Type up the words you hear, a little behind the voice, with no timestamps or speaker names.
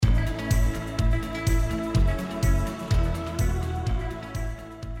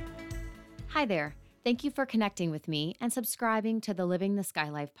Hi there. Thank you for connecting with me and subscribing to the Living the Sky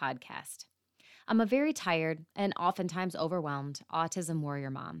Life podcast. I'm a very tired and oftentimes overwhelmed autism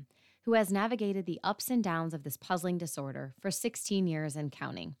warrior mom who has navigated the ups and downs of this puzzling disorder for 16 years and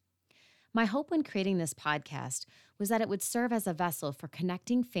counting. My hope when creating this podcast was that it would serve as a vessel for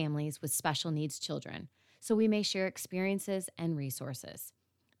connecting families with special needs children so we may share experiences and resources.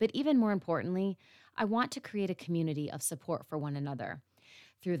 But even more importantly, I want to create a community of support for one another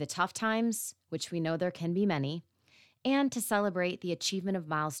through the tough times, which we know there can be many, and to celebrate the achievement of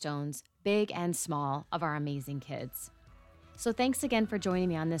milestones, big and small, of our amazing kids. So thanks again for joining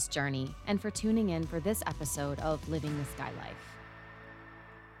me on this journey and for tuning in for this episode of Living the Sky Life.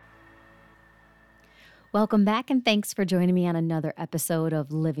 Welcome back, and thanks for joining me on another episode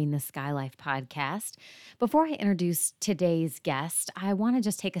of Living the Sky Life podcast. Before I introduce today's guest, I want to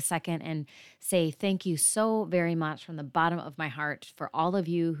just take a second and say thank you so very much from the bottom of my heart for all of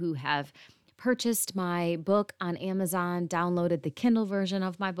you who have purchased my book on Amazon, downloaded the Kindle version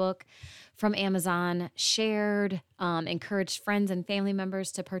of my book from Amazon, shared, encouraged friends and family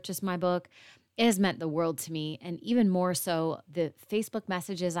members to purchase my book. It has meant the world to me, and even more so, the Facebook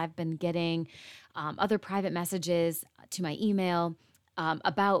messages I've been getting, other private messages to my email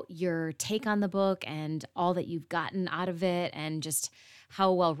about your take on the book and all that you've gotten out of it and just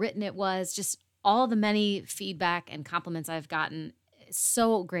how well written it was, just all the many feedback and compliments I've gotten.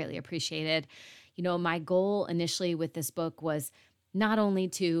 So greatly appreciated. You know, my goal initially with this book was not only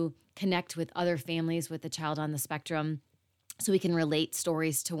to connect with other families with a child on the spectrum so we can relate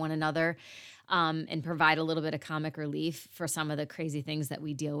stories to one another, and provide a little bit of comic relief for some of the crazy things that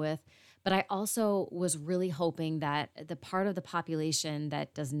we deal with. But I also was really hoping that the part of the population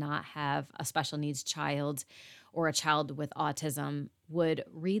that does not have a special needs child or a child with autism would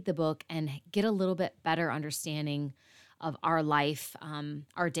read the book and get a little bit better understanding of our life,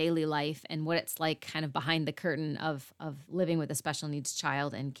 our daily life, and what it's like kind of behind the curtain of living with a special needs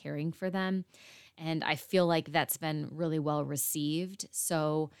child and caring for them. And I feel like that's been really well received.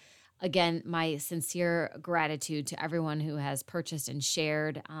 So again, my sincere gratitude to everyone who has purchased and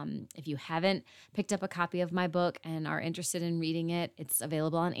shared. If you haven't picked up a copy of my book and are interested in reading it, it's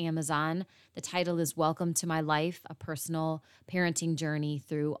available on Amazon. The title is Welcome to My Life, A Personal Parenting Journey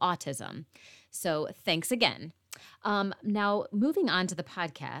Through Autism. So thanks again. Now, moving on to the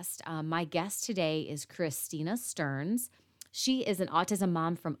podcast, my guest today is Christina Stearns. She is an autism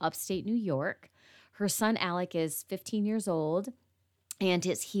mom from upstate New York. Her son, Alec, is 15 years old, and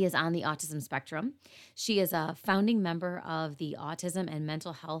he is on the autism spectrum. She is a founding member of the Autism and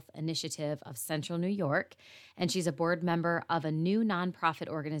Mental Health Initiative of Central New York, and she's a board member of a new nonprofit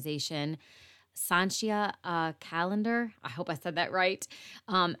organization, Sanchia Calendar. I hope I said that right.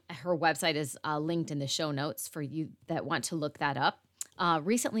 Her website is linked in the show notes for you that want to look that up.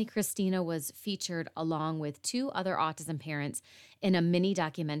 Recently, Christina was featured along with two other autism parents in a mini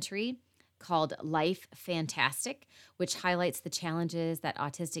documentary called Life Fantastic, which highlights the challenges that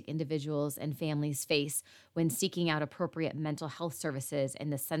autistic individuals and families face when seeking out appropriate mental health services in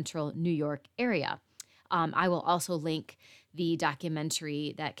the central New York area. I will also link the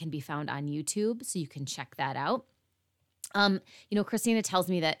documentary that can be found on YouTube, so you can check that out. Christina tells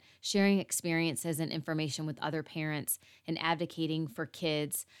me that sharing experiences and information with other parents and advocating for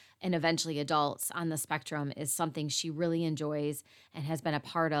kids and eventually adults on the spectrum is something she really enjoys and has been a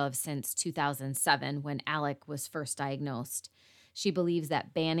part of since 2007 when Alec was first diagnosed. She believes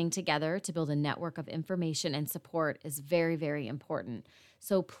that banding together to build a network of information and support is very, very important.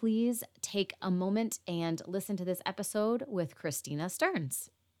 So please take a moment and listen to this episode with Christina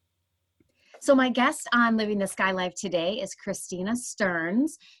Stearns. So my guest on Living the Sky Life today is Christina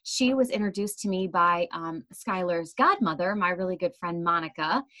Stearns. She was introduced to me by Skylar's godmother, my really good friend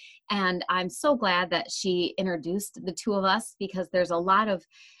Monica, and I'm so glad that she introduced the two of us because there's a lot of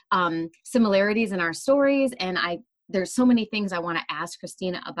similarities in our stories, and there's so many things I want to ask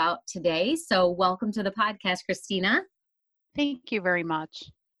Christina about today. So welcome to the podcast, Christina. Thank you very much.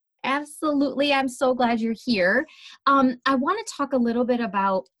 Absolutely. I'm so glad you're here. I want to talk a little bit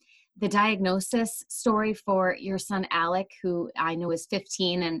about the diagnosis story for your son, Alec, who I know is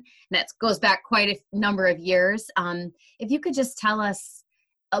 15, and that goes back quite a number of years. If you could just tell us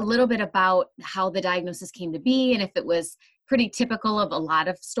a little bit about how the diagnosis came to be, and if it was pretty typical of a lot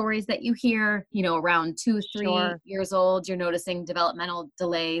of stories that you hear, around 2-3 Sure. years old, you're noticing developmental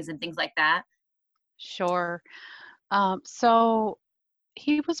delays and things like that. Sure. So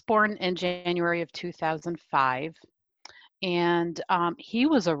he was born in January of 2005. And he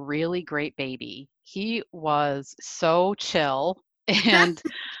was a really great baby. He was so chill. And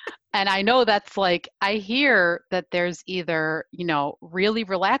And I know that's like, I hear that there's either, really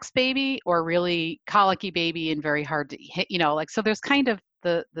relaxed baby or really colicky baby and very hard to hit, like, so there's kind of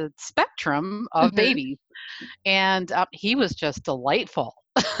the spectrum of Mhm. babies. And he was just delightful.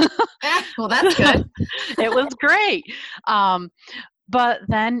 Well, that's good. It was great. Um, but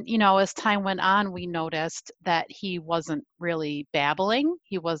then, as time went on, we noticed that he wasn't really babbling.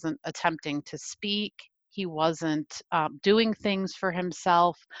 He wasn't attempting to speak. He wasn't doing things for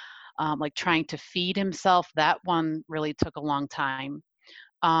himself, like trying to feed himself. That one really took a long time.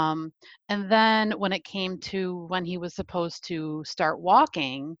 Um, and then when it came to when he was supposed to start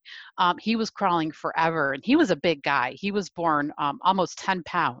walking, he was crawling forever. And he was a big guy. He was born almost 10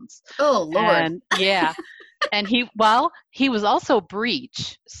 pounds. Oh, Lord. And yeah, and he was also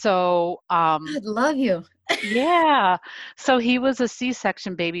breech. So, God love you. yeah. So he was a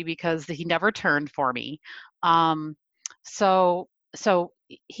C-section baby because he never turned for me. Um, so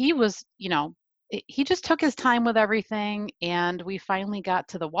he was, he just took his time with everything, and we finally got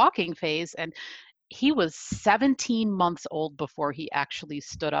to the walking phase, and he was 17 months old before he actually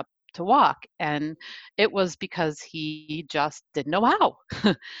stood up to walk, and it was because he just didn't know how.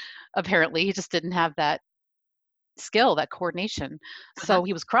 Apparently, he just didn't have that skill, that coordination. Uh-huh. So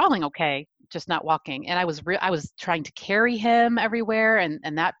he was crawling okay, just not walking. And I was trying to carry him everywhere,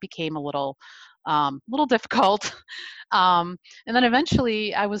 and that became a little difficult. And then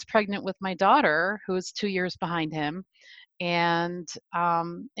eventually, I was pregnant with my daughter, who was 2 years behind him, and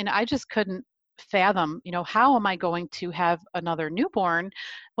I just couldn't fathom, how am I going to have another newborn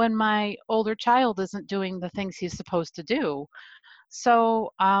when my older child isn't doing the things he's supposed to do? So,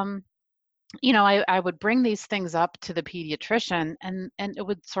 I would bring these things up to the pediatrician, and it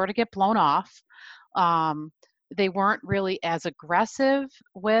would sort of get blown off. Um, they weren't really as aggressive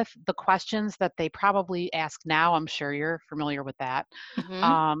with the questions that they probably ask now. I'm sure you're familiar with that.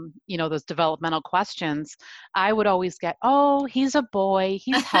 Mhm. Those developmental questions. I would always get, oh, he's a boy,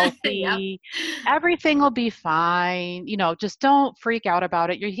 he's Yep. healthy, everything will be fine. Just don't freak out about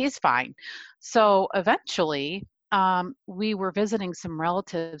it. He's fine. So eventually, we were visiting some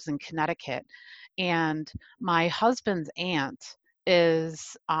relatives in Connecticut, and my husband's aunt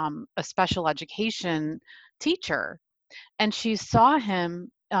is a special education teacher, and she saw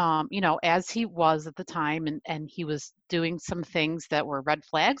him, as he was at the time, and he was doing some things that were red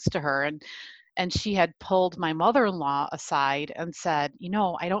flags to her, and she had pulled my mother-in-law aside and said,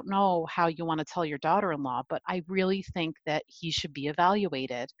 I don't know how you want to tell your daughter-in-law, but I really think that he should be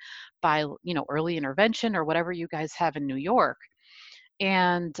evaluated by, early intervention or whatever you guys have in New York.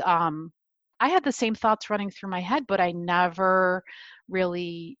 And I had the same thoughts running through my head, but I never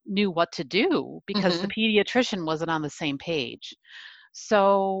really knew what to do because the Mhm. pediatrician wasn't on the same page.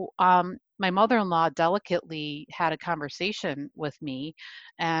 So my mother-in-law delicately had a conversation with me,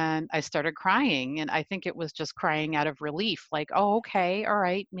 and I started crying. And I think it was just crying out of relief, like, oh, okay, all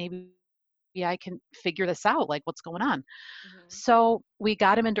right, maybe I can figure this out, like what's going on. Mhm. So we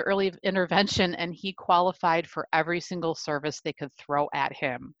got him into early intervention, and he qualified for every single service they could throw at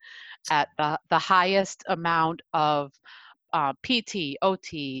him at the highest amount of PT,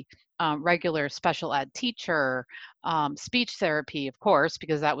 OT, regular special ed teacher, speech therapy, of course,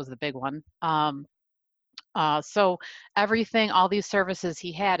 because that was the big one. So everything, all these services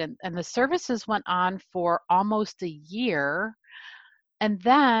he had, and the services went on for almost a year. And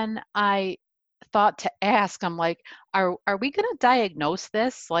then I thought to ask, I'm like, are we going to diagnose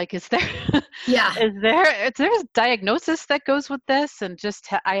this? Like, is there Yeah. is there a diagnosis that goes with this? And just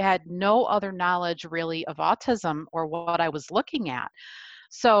I had no other knowledge really of autism or what I was looking at.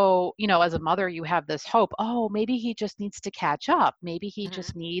 So, as a mother, you have this hope, oh, maybe he just needs to catch up. Maybe he Mhm.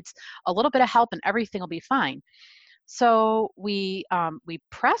 just needs a little bit of help and everything will be fine. So we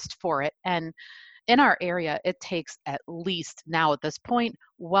pressed for it, and in our area, it takes at least now at this point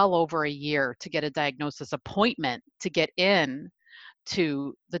well over a year to get a diagnosis appointment to get in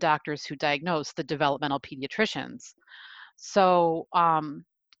to the doctors who diagnose the developmental pediatricians. So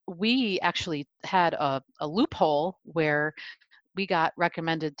we actually had a loophole where we got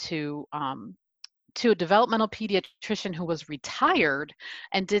recommended to a developmental pediatrician who was retired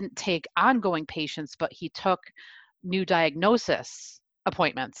and didn't take ongoing patients, but he took new diagnosis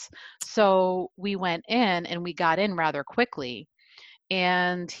appointments. So we went in and we got in rather quickly.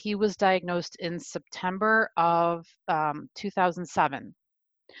 And he was diagnosed in September of 2007.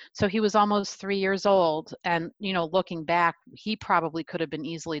 So he was almost 3 years old. And, looking back, he probably could have been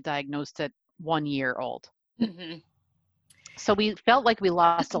easily diagnosed at 1 year old. Mhm. So we felt like we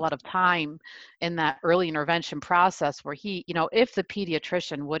lost a lot of time in that early intervention process where he, if the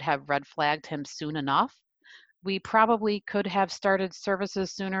pediatrician would have red flagged him soon enough, we probably could have started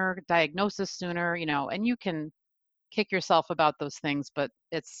services sooner, diagnosis sooner, and you can kick yourself about those things, but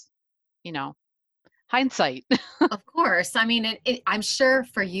it's, hindsight. Of course. I mean, I'm sure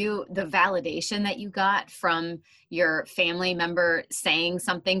for you, the validation that you got from your family member saying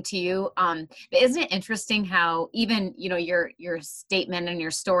something to you, isn't it interesting how even, your statement and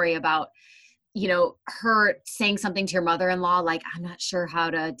your story about her saying something to your mother-in-law, like, I'm not sure how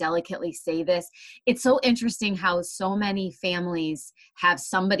to delicately say this. It's so interesting how so many families have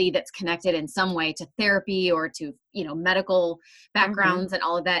somebody that's connected in some way to therapy or to, medical Mhm. backgrounds and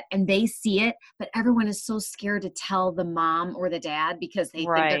all of that. And they see it, but everyone is so scared to tell the mom or the dad because they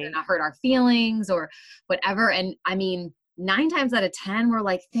think they're going Right. to hurt our feelings or whatever. And I mean, 9 times out of 10, we're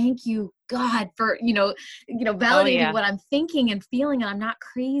like, thank you, God, for, Oh, validating yeah. what I'm thinking and feeling. And I'm not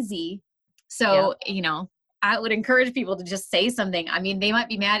crazy. Yep. So, I would encourage people to just say something. I mean, they might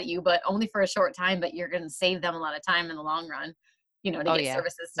be mad at you, but only for a short time, but you're going to save them a lot of time in the long run, to Oh, get yeah.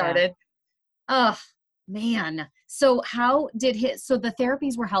 services Yeah. started. Oh, man. So so the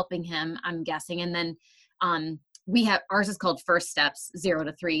therapies were helping him, I'm guessing. And then, we have, ours is called First Steps, 0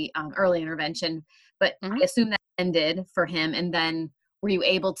 to 3, early intervention, but Mhm. I assume that ended for him. And then were you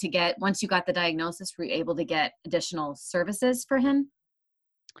able to once you got the diagnosis, were you able to get additional services for him?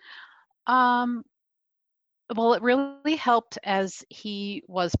 Um, well, it really helped as he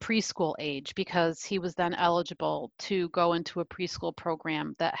was preschool age because he was then eligible to go into a preschool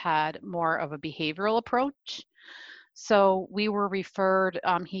program that had more of a behavioral approach. So we were referred,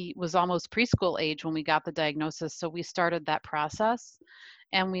 he was almost preschool age when we got the diagnosis. So we started that process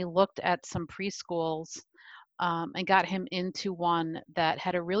and we looked at some preschools, and got him into one that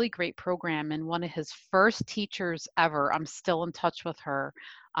had a really great program. And one of his first teachers ever, I'm still in touch with her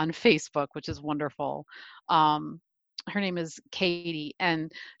on Facebook, which is wonderful. Um, her name is Katie,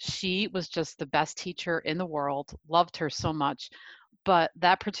 and she was just the best teacher in the world. Loved her so much. But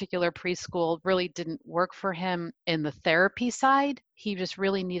that particular preschool really didn't work for him in the therapy side. He just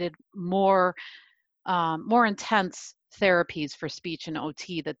really needed more intense therapies for speech and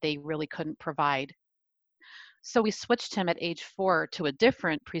OT that they really couldn't provide. So we switched him at age 4 to a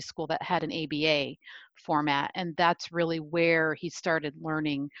different preschool that had an ABA format, and that's really where he started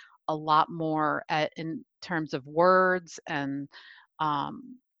learning a lot more in terms of words and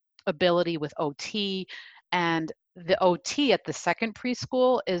um, ability with OT. And the OT at the second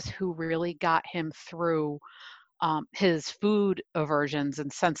preschool is who really got him through his food aversions and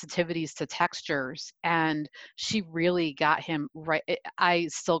sensitivities to textures. And she really got him right. I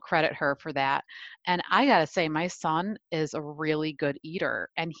still credit her for that. And I got to say, my son is a really good eater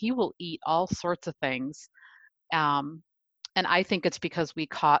and he will eat all sorts of things. Um, and I think it's because we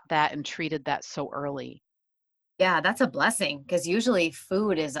caught that and treated that so early. Yeah, that's a blessing because usually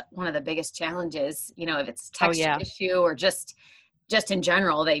food is one of the biggest challenges, if it's Oh, texture yeah. issue or just in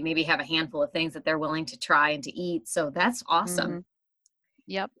general, they maybe have a handful of things that they're willing to try and to eat. So that's awesome. Hmm.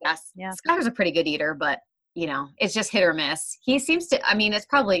 Yep. Yes. Yeah. Skylar's a pretty good eater, but it's just hit or miss. He seems to, I mean, it's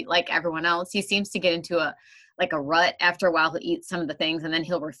probably like everyone else. He seems to get into a rut after a while. He'll eat some of the things and then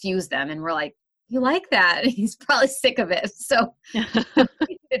he'll refuse them. And we're like, you like that? He's probably sick of it. So we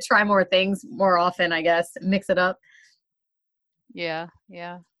need to try more things more often, I guess, mix it up. Yeah.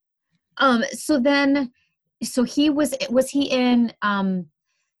 Yeah. So then, so was he in,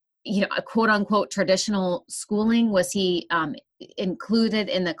 a quote unquote traditional schooling? Was he included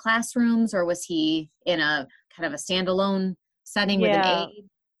in the classrooms or was he in a kind of a standalone setting with an Yeah. aide?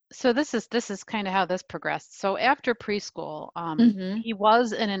 So this is kind of how this progressed. So after preschool, Mm-hmm. he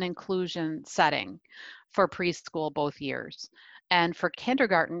was in an inclusion setting for preschool both years. And for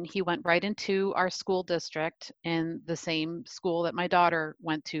kindergarten, he went right into our school district in the same school that my daughter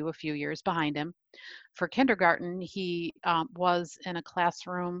went to a few years behind him. For kindergarten, he was in a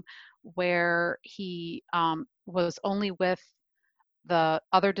classroom where he was only with the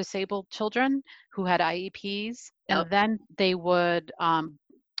other disabled children who had IEPs, Yep. and then they would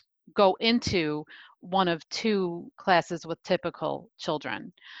go into one of two classes with typical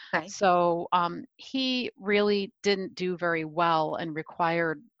children. Okay. So he really didn't do very well and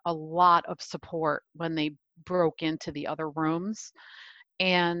required a lot of support when they broke into the other rooms.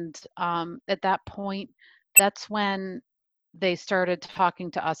 And at that point, that's when they started talking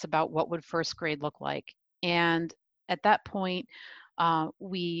to us about what would first grade look like. And at that point,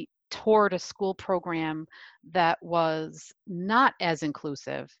 we toured a school program that was not as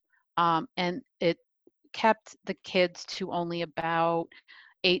inclusive, and it kept the kids to only about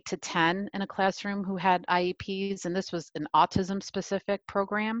 8 to 10 in a classroom who had IEPs, and this was an autism specific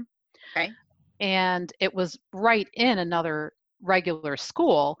program. Okay. And it was right in another regular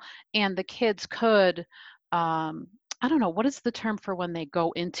school, and the kids could I don't know, what is the term for when they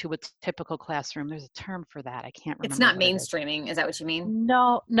go into a typical classroom? There's a term for that. I can't It's remember not what it is. mainstreaming. Is that what you mean?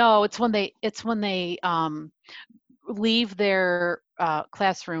 No, no, it's when they leave their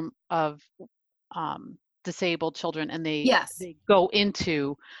classroom of disabled children, and they Yes. they go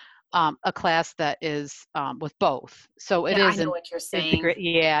into a class that is with both. So it Yeah, I is know what you're saying. integrate.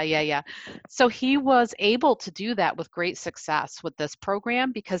 Yeah, yeah, yeah. So he was able to do that with great success with this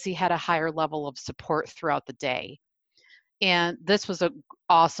program because he had a higher level of support throughout the day. And this was a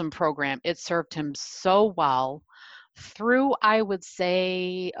awesome program. It served him so well through, I would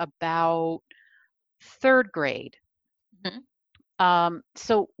say, about third grade. Mhm.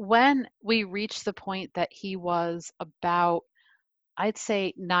 So when we reached the point that he was about, I'd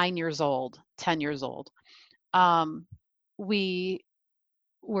say 9 years old, 10 years old, um, we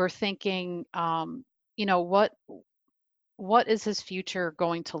were thinking, what is his future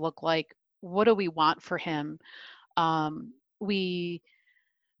going to look like? What do we want for him? Um, we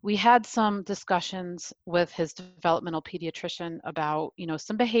we had some discussions with his developmental pediatrician about,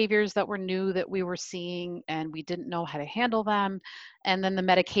 some behaviors that were new that we were seeing and we didn't know how to handle them. And then the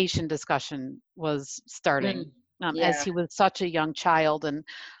medication discussion was starting, Mm. as Yeah. he was such a young child. And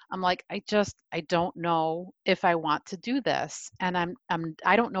I'm like, I don't know if I want to do this. And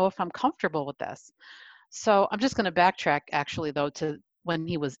I don't know if I'm comfortable with this. So I'm just going to backtrack actually though to when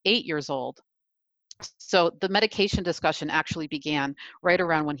he was 8 years old. So the medication discussion actually began right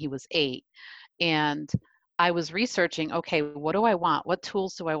around when he was 8. And I was researching, okay, what do I want? What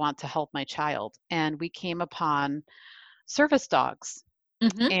tools do I want to help my child? And we came upon service dogs.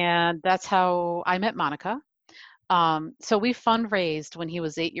 Hmm. And that's how I met Monica. So we fundraised when he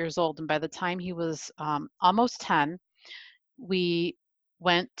was 8 years old. And by the time he was almost 10, we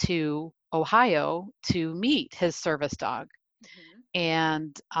went to Ohio to meet his service dog.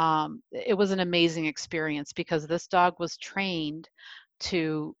 And it was an amazing experience because this dog was trained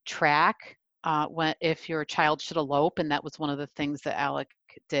to track when if your child should elope, and that was one of the things that Alec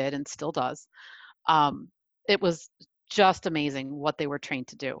did and still does. Um, it was just amazing what they were trained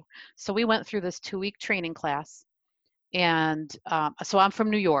to do. So we went through this 2-week training class, and so I'm from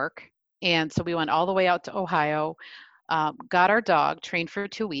New York, and so we went all the way out to Ohio, got our dog, trained for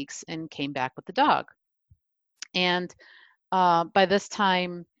 2 weeks, and came back with the dog. And by this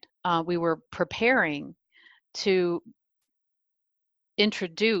time, we were preparing to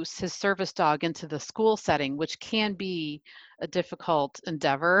introduce his service dog into the school setting, which can be a difficult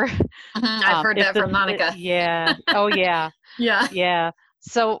endeavor. I've heard If that the from Monica. Yeah, oh yeah, Yeah. yeah.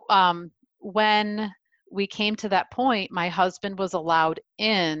 So when we came to that point, my husband was allowed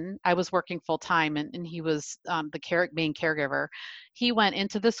in. I was working full time, and he was the main caregiver. He went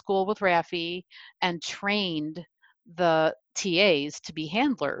into the school with Rafi and trained the TAs to be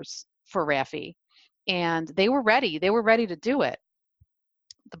handlers for Rafi, and they were ready. They were ready to do it.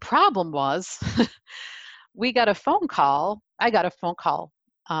 The problem was we got a phone call. I got a phone call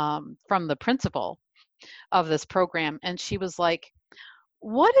from the principal of this program, and she was like,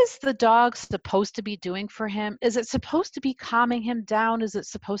 what is the dog supposed to be doing for him? Is it supposed to be calming him down? Is it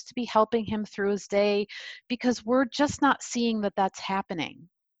supposed to be helping him through his day? Because we're just not seeing that that's happening.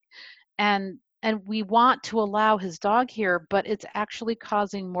 And we want to allow his dog here, but it's actually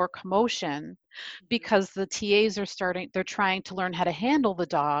causing more commotion because the TAs they're trying to learn how to handle the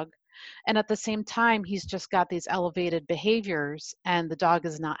dog. And at the same time, he's just got these elevated behaviors and the dog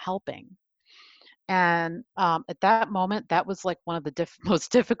is not helping. And at that moment, that was like one of the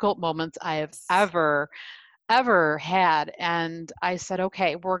most difficult moments I have ever had. And I said,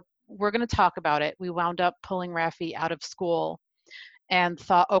 okay, we're going to talk about it. We wound up pulling Rafi out of school and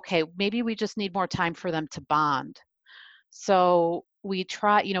thought, okay, maybe we just need more time for them to bond. So we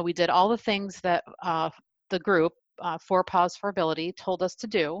did all the things that the group, Four Paws for Ability, told us to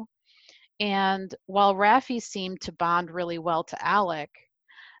do. And while Rafi seemed to bond really well to Alec,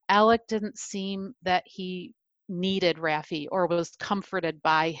 Alec didn't seem that he needed Rafi or was comforted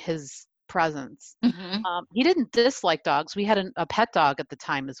by his presence. Hmm. He didn't dislike dogs. We had a pet dog at the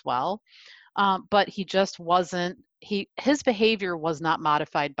time as well, but he just wasn't. His behavior was not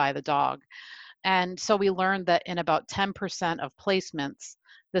modified by the dog, and so we learned that in about 10% of placements,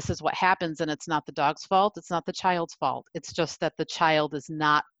 this is what happens, and it's not the dog's fault. It's not the child's fault. It's just that the child is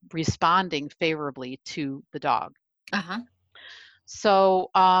not responding favorably to the dog. Uh-huh. So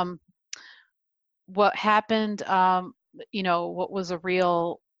what happened, what was a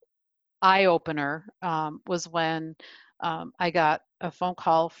real eye opener was when I got a phone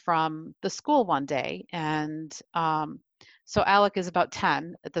call from the school one day. And so Alec is about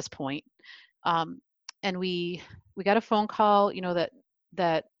 10 at this point. Um, and we got a phone call,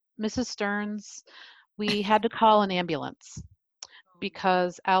 that Mrs. Stearns, we had to call an ambulance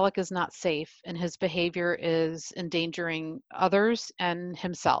because Alec is not safe and his behavior is endangering others and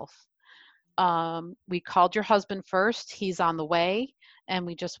himself. We called your husband first. He's on the way, and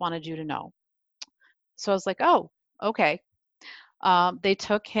we just wanted you to know. So I was like, oh, okay. They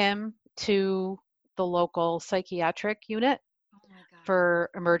took him to the local psychiatric unit Oh my God. for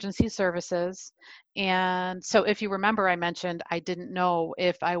emergency services. And so, if you remember, I mentioned I didn't know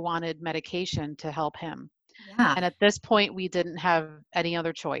if I wanted medication to help him. Yeah. And at this point, we didn't have any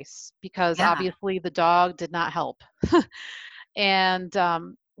other choice because Yeah. obviously the dog did not help. And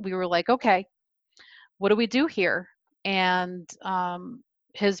we were like, okay, what do we do here? And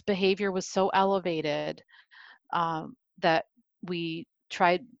his behavior was so elevated that we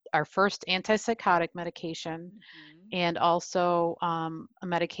tried our first antipsychotic medication Mhm. and also a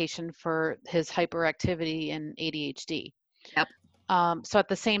medication for his hyperactivity and ADHD. Yep. So at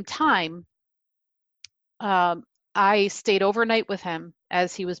the same time, um, I stayed overnight with him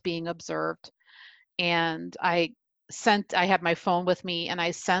as he was being observed, and I had my phone with me, and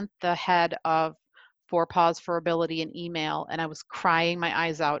I sent the head of For Paws for Ability an email, and I was crying my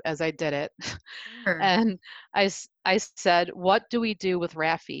eyes out as I did it. Sure. And I said, "What do we do with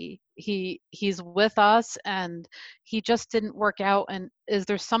Raffi? He's with us, and he just didn't work out. And is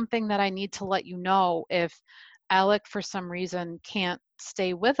there something that I need to let you know if Alec, for some reason, can't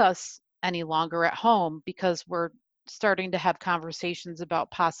stay with us any longer at home because we're starting to have conversations about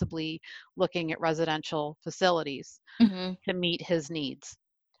possibly looking at residential facilities Mhm. to meet his needs?"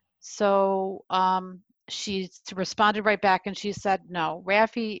 So she responded right back and she said, "No,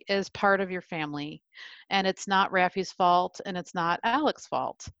 Raffi is part of your family, and it's not Raffi's fault and it's not Alec's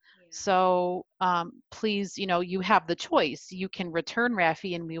fault. Yeah. So please, you have the choice. You can return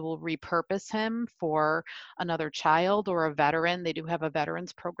Raffi and we will repurpose him for another child or a veteran. They do have a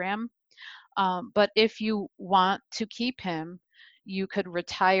veterans program. But if you want to keep him, you could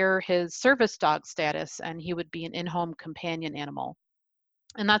retire his service dog status and he would be an in home companion animal."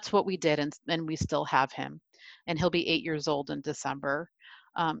 And that's what we did, and we still have him. And he'll be 8 years old in December.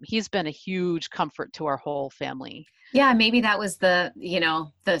 He's been a huge comfort to our whole family. Yeah, maybe that was the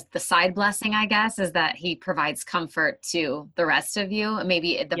side blessing, I guess, is that he provides comfort to the rest of you.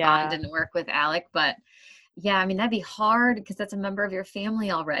 Maybe the bond Yeah. didn't work with Alec, but yeah, I mean that'd be hard because that's a member of your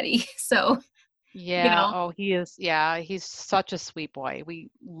family already. So, you Yeah. know, Oh, he is. Yeah. He's such a sweet boy. We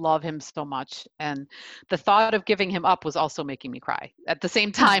love him so much. And the thought of giving him up was also making me cry at the same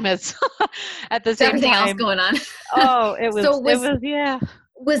oh, time as, at the it's same everything else time. going on. Oh, So yeah.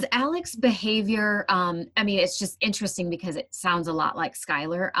 was Alec's behavior, I mean, it's just interesting because it sounds a lot like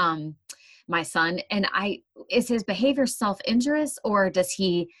Skylar, my son, and is his behavior self-injurious or does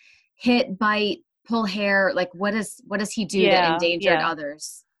he hit, bite, pull hair? Like what does he do that Yeah. endangered Yeah.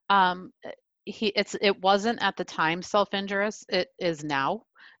 others? Um, it wasn't at the time self-injurious. It is now,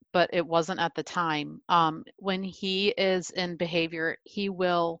 but it wasn't at the time. When he is in behavior, he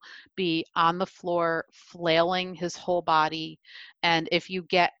will be on the floor flailing his whole body, and if you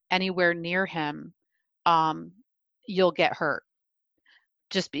get anywhere near him, um, you'll get hurt.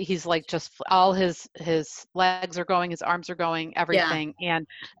 He's like all his legs are going, his arms are going, Yeah. everything,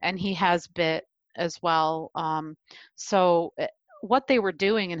 and he has bit as well. So what they were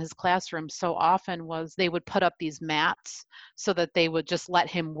doing in his classroom so often was they would put up these mats so that they would just let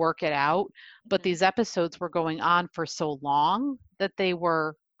him work it out, but Mhm. these episodes were going on for so long that they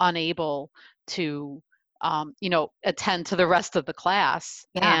were unable to attend to the rest of the class.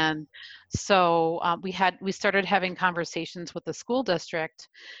 Yeah. And so we started having conversations with the school district,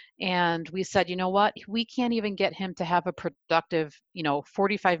 and we said, you know what, we can't even get him to have a productive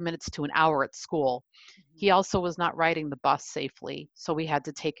 45 minutes to an hour at school. He Mhm. also was not riding the bus safely, so we had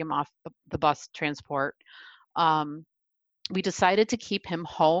to take him off the bus transport. um, we decided to keep him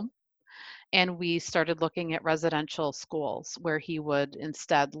home, and we started looking at residential schools where he would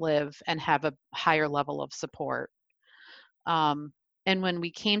instead live and have a higher level of support. um, and when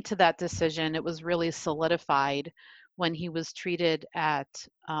we came to that decision, it was really solidified when he was treated at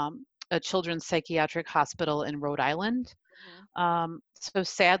a children's psychiatric hospital in Rhode Island. Mhm. So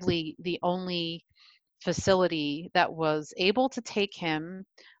sadly, the only facility that was able to take him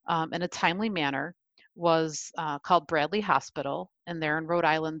in a timely manner was called Bradley Hospital, and they're in Rhode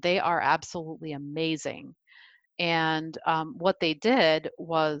Island. They are absolutely amazing. And what they did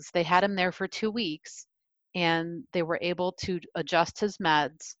was they had him there for 2 weeks, and they were able to adjust his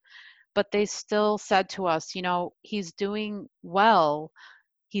meds. But they still said to us, he's doing well.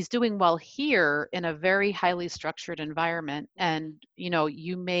 He's doing well here in a very highly structured environment. Mhm. And,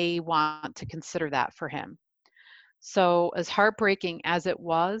 you may want to consider that for him. So, as heartbreaking as it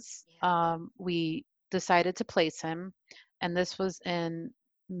was, Yeah. decided to place him, and this was in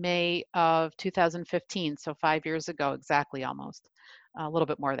May of 2015, so 5 years ago exactly, almost a little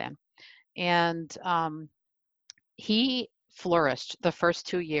bit more than. And he flourished the first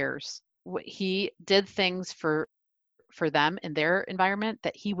 2 years. He did things for them in their environment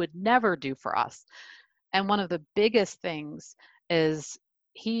that he would never do for us. And one of the biggest things is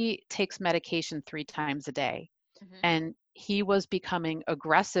he takes medication 3 times a day. Mhm. And he was becoming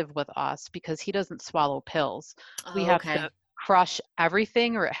aggressive with us because he doesn't swallow pills. We Oh, have to okay. crush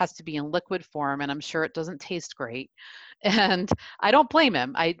everything, or it has to be in liquid form, and I'm sure it doesn't taste great. And I don't blame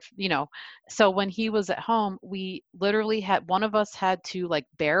him. So when he was at home, we literally had, one of us had to like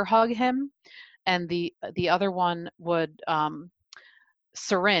bear hug him, and the other one would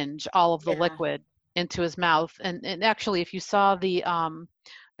syringe all of the Yeah. liquid into his mouth. And actually, if you saw the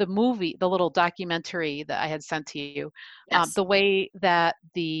movie, the little documentary that I had sent to you, Yes. the way that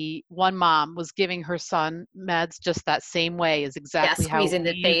the one mom was giving her son meds, just that same way is Yeah, exactly how squeezing we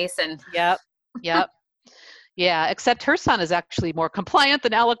the use. face and Yep, yep, yeah. Except her son is actually more compliant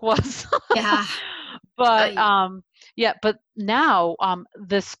than Alec was. yeah. But I yeah, but now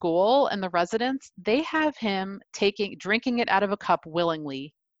the school and the residents, they have him drinking it out of a cup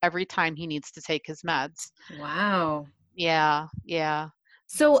willingly every time he needs to take his meds. Wow. Yeah, yeah.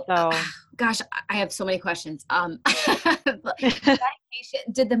 So, So gosh, I have so many questions. Did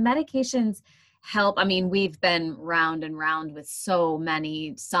the medications help? I mean, we've been round and round with so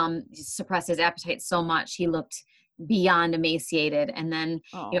many. Some suppress his appetite so much he looked beyond emaciated, and then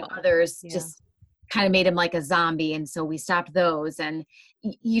oh, others yeah. just kind of made him like a zombie, and so we stopped those. And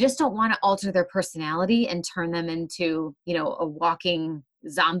you just don't want to alter their personality and turn them into a walking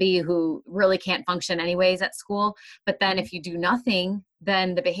zombie who really can't function anyways at school. But then Mhm. if you do nothing,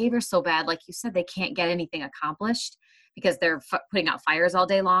 then the behavior's so bad, like you said, they can't get anything accomplished because they're putting out fires all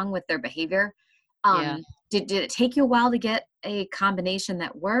day long with their behavior. Yeah. Did it take you a while to get a combination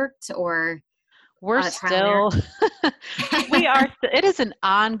that worked, or We're trial and error? still it is an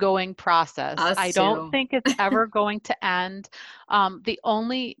ongoing process. Us I don't too. think it's ever going to end. The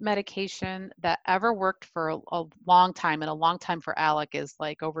only medication that ever worked for a long time, and a long time for Alec is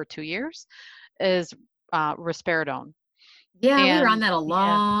like over 2 years, is risperidone. Yeah, we were on And that a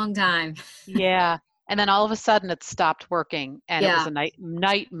yeah, long time. yeah. And then all of a sudden it stopped working, and it was Yeah. a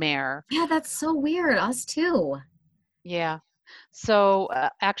nightmare. Yeah, that's so weird. Us too. Yeah. So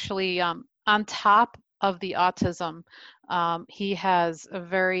actually, on top of the autism, he has a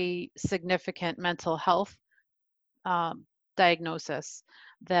very significant mental health um, diagnosis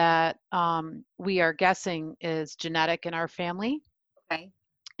that we are guessing is genetic in our family. Okay.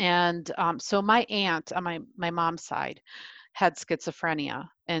 And so my aunt on my mom's side had schizophrenia,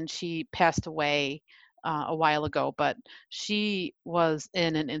 and she passed away a while ago, but she was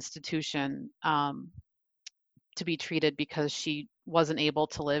in an institution to be treated because she wasn't able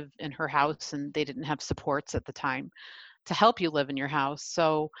to live in her house, and they didn't have supports at the time to help you live in your house.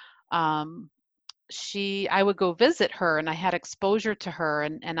 So um, I would go visit her, and I had exposure to her,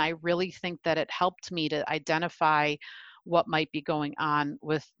 and I really think that it helped me to identify what might be going on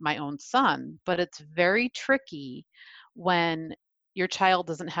with my own son. But it's very tricky when your child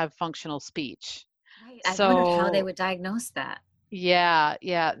doesn't have functional speech. Right. I wondered how they So would diagnose that. yeah,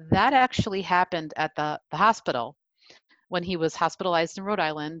 yeah, that actually happened at the hospital when he was hospitalized in Rhode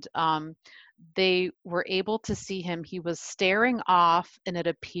Island. They were able to see him. He was staring off, and it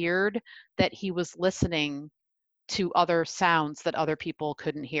appeared that he was listening to other sounds that other people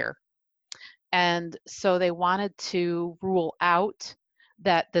couldn't hear. And so they wanted to rule out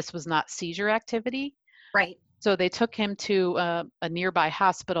that this was not seizure activity. Right. So they took him to a nearby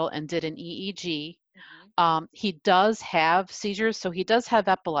hospital and did an EEG. Mhm. He does have seizures, so he does have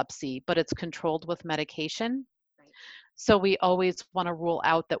epilepsy, but it's controlled with medication. Right. So we always want to rule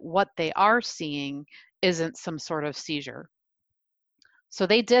out that what they are seeing isn't some sort of seizure. So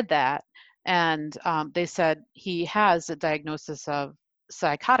they did that, and they said he has a diagnosis of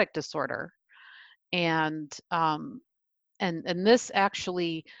psychotic disorder, and and this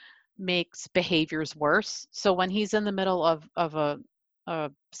actually makes behaviors worse. So when he's in the middle of a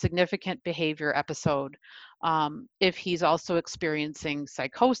significant behavior episode, if he's also experiencing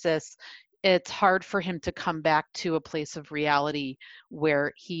psychosis, it's hard for him to come back to a place of reality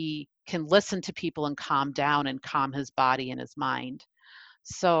where he can listen to people and calm down and calm his body and his mind.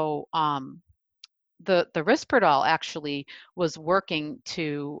 So the Risperdal actually was working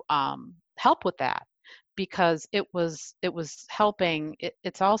to help with that, because it was helping.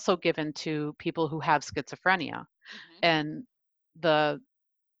 It's also given to people who have schizophrenia, Mhm. and the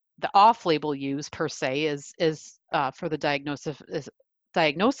the off-label use per se is for the diagnosis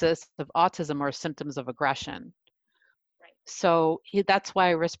diagnosis of autism or symptoms of aggression. Right. So that's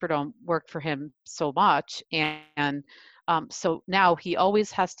why risperidone worked for him so much. And so now he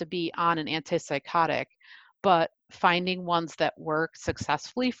always has to be on an antipsychotic, but finding ones that work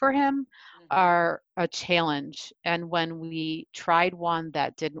successfully for him Mhm. are a challenge. And when we tried one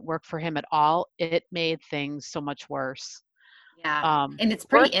that didn't work for him at all, it made things so much worse. Yeah. Um, And it's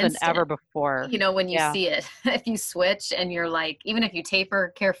pretty Worse than ever instant, before. you know, when you Yeah. see it. If you switch and you're like, even if you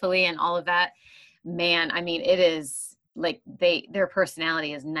taper carefully and all of that, man, I mean, it is like their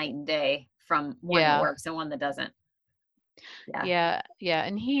personality is night and day from one that Yeah. works and one that doesn't. Yeah. Yeah. Yeah.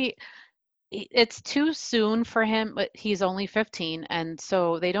 And it's too soon for him, but he's only 15, and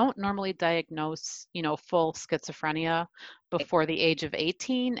so they don't normally diagnose, full schizophrenia before the age of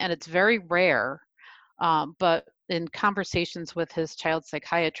 18, and it's very rare. But in conversations with his child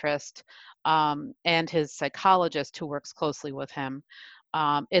psychiatrist and his psychologist who works closely with him,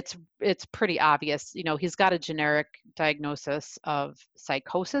 it's pretty obvious. He's got a generic diagnosis of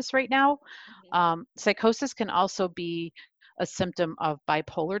psychosis right now. Mhm. Psychosis can also be a symptom of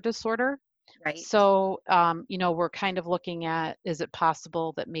bipolar disorder. Right. So, we're kind of looking at, is it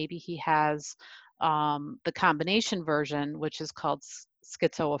possible that maybe he has the combination version, which is called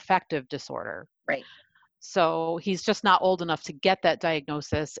schizoaffective disorder? Right. So he's just not old enough to get that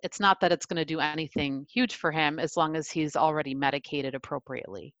diagnosis. It's not that it's going to do anything huge for him as long as he's already medicated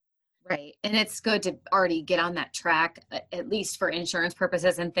appropriately. Right. And it's good to already get on that track, at least for insurance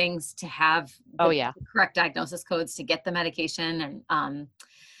purposes and things, to have Oh, the yeah. correct diagnosis codes to get the medication. And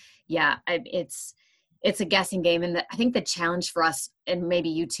yeah, it's a guessing game. And I think the challenge for us, and maybe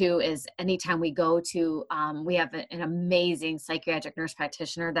you too, is anytime we go to, we have an amazing psychiatric nurse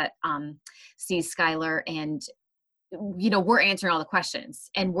practitioner that sees Skylar, and we're answering all the questions,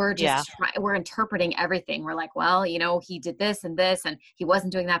 and we're Yeah. just we're interpreting everything. We're like, well, he did this and this, and he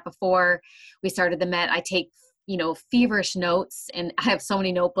wasn't doing that before we started the med. I take feverish notes, and I have so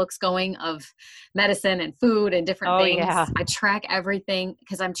many notebooks going of medicine and food and different Oh, things. yeah. I track everything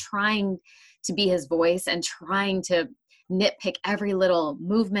because I'm trying to be his voice and trying to nitpick every little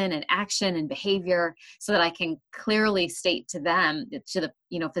movement and action and behavior so that I can clearly state to them, to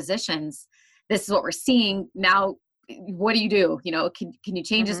the physicians, this is what we're seeing now. What do you do? Can you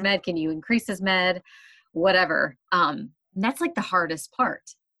change his Hmm. med? Can you increase his med? Whatever. And that's like the hardest part.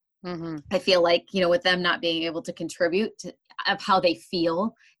 Hmm. I feel like, with them not being able to contribute to of how they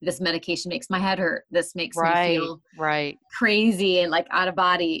feel, this medication makes my head hurt. This makes me Right. feel Right. crazy and like out of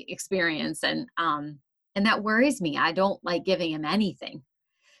body experience. And that worries me. I don't like giving him anything,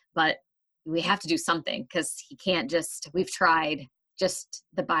 but we have to do something because he can't we've tried just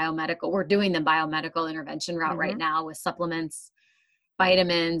the biomedical. We're doing the biomedical intervention route right Hmm. now with supplements,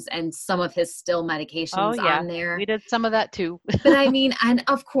 vitamins, and some of his still Oh, medications yeah. on there. We did some of that too. But I mean, and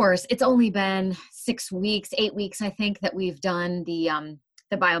of course, it's only been 6 weeks, 8 weeks, I think, that we've done the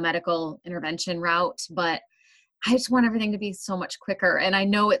biomedical intervention route. But I just want everything to be so much quicker. And I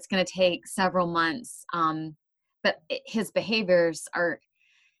know it's going to take several months. But his behaviors are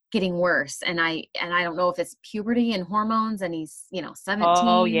getting worse, and I don't know if it's puberty and hormones, and he's Oh,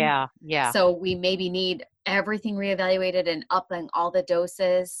 17. yeah. Yeah. So we maybe need everything reevaluated and upping all the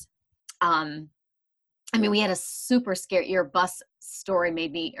doses. um I mean, we had a super scary, your bus story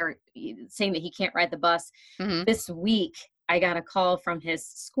made me, or saying that he can't ride the bus. Hmm. This week, I got a call from his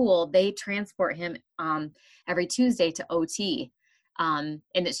school. They transport him every Tuesday to OT. And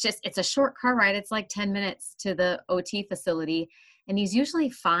it's a short car ride. It's like 10 minutes to the OT facility. And he's usually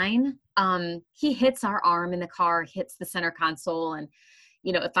fine. He hits our arm in the car, hits the center console. And,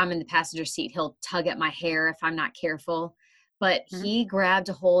 if I'm in the passenger seat, he'll tug at my hair if I'm not careful. But Hmm. he grabbed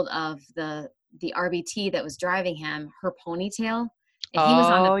a hold of the RBT that was driving him, her ponytail, and he was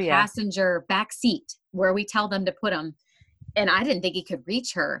on the Oh, yeah. passenger back seat where we tell them to put him. And I didn't think he could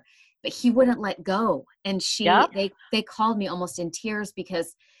reach her, but he wouldn't let go. And Yep. they called me almost in tears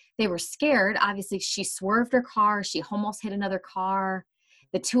because they were scared. Obviously, she swerved her car. She almost hit another car.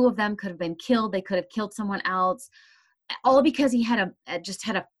 The two of them could have been killed. They could have killed someone else, all because he just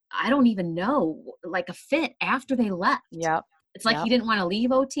had a, I don't even know, like a fit after they left. Yep. It's like he Yep. didn't want to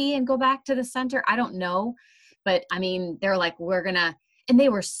leave OT and go back to the center. I don't know. But I mean, they're like, and they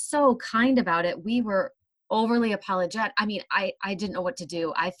were so kind about it. We were overly apologetic. I mean, I didn't know what to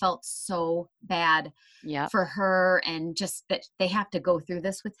do. I felt so bad Yep. for her, and just that they have to go through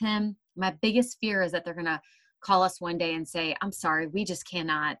this with him. My biggest fear is that they're going to call us one day and say, I'm sorry, we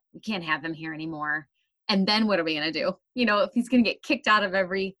can't have him here anymore. And then what are we going to do? If he's going to get kicked out of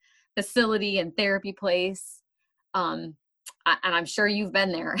every facility and therapy place. And I'm sure you've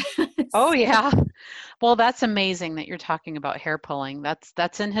been there. Oh yeah. Well, that's amazing that you're talking about hair pulling.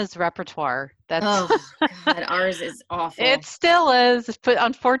 That's in his repertoire. That's Oh God, ours is it awful. still is, but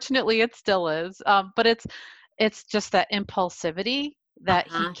unfortunately it still is. But it's just that impulsivity that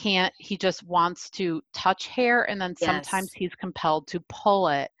Uh-huh. he just wants to touch hair and then sometimes Yes. he's compelled to pull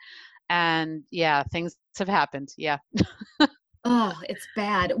it. And yeah, things have happened. Yeah. Oh, it's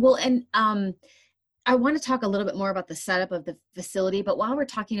bad. Well, and I want to talk a little bit more about the setup of the facility, but while we're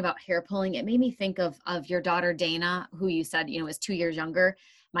talking about hair pulling, it made me think of your daughter Dana, who you said, is 2 years younger.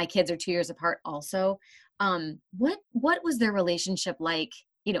 My kids are 2 years apart also. What was their relationship like,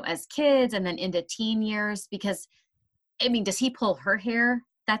 as kids and then into teen years? Because I mean, does he pull her hair?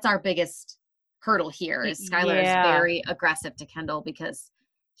 That's our biggest hurdle here is Skylar is Yeah, very aggressive to Kendall because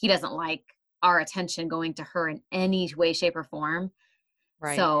he doesn't like our attention going to her in any way, shape, or form.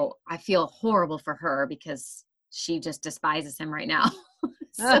 right. So I feel horrible for her because she just despises him right now.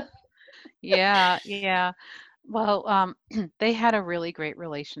 So Yeah, yeah. Well, they had a really great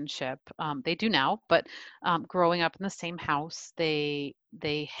relationship. They do now, but growing up in the same house, they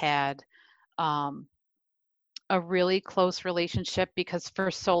had um, a really close relationship because for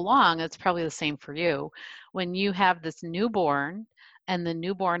so long, it's probably the same for you. When you have this newborn and the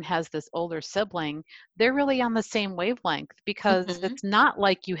newborn has this older sibling, they're really on the same wavelength because Mhm. it's not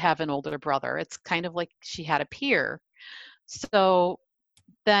like you have an older brother. It's kind of like she had a peer. So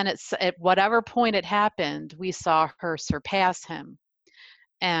then it's at whatever point it happened, we saw her surpass him.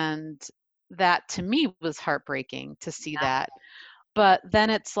 And that to me was heartbreaking to see Yeah. that. But then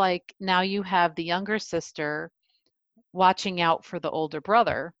it's like now you have the younger sister watching out for the older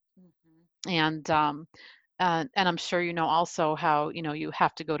brother. Mhm. And I'm sure you know also how you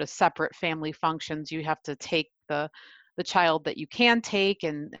have to go to separate family functions. You have to take the child that you can take,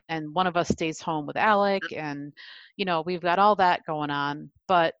 and one of us stays home with Alec, and we've got all that going on.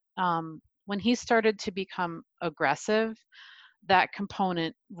 But when he started to become aggressive, that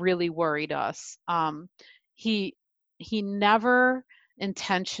component really worried us. He he never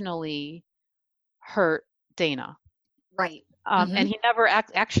intentionally hurt Dana. Right. And Mhm. he never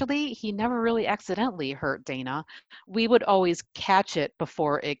actually he never really accidentally hurt Dana. We would always catch it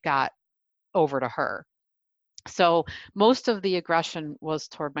before it got over to her. So most of the aggression was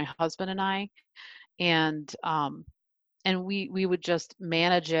toward my husband and I, and we would just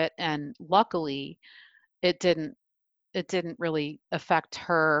manage it. And luckily, it didn't really affect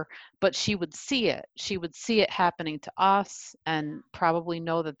her, but she would see it. She would see it happening to us, and probably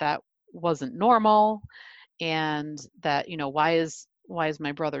know that that wasn't normal, and that why is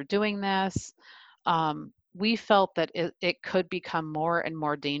my brother doing this. We felt that it could become more and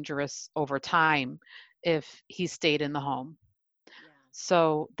more dangerous over time if he stayed in the home. Yeah.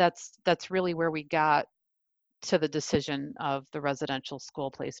 So that's really where we got to the decision of the residential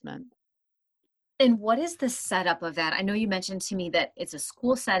school placement. And what is the setup of that? I know you mentioned to me that it's a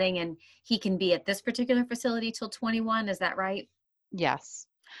school setting and he can be at this particular facility till 21. Is that right? Yes.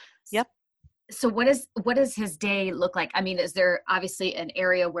 Yep. So what does his day look like? I mean, is there obviously an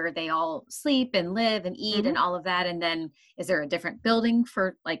area where they all sleep and live and eat Hmm. and all of that? And then is there a different building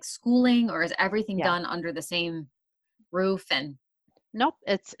for like schooling, or is everything Yeah. done under the same roof? And Nope,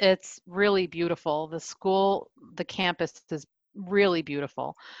 it's really beautiful. The campus is really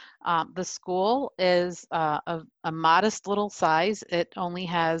beautiful. The school is a modest little size. It only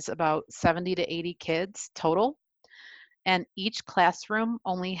has about 70 to 80 kids total, and each classroom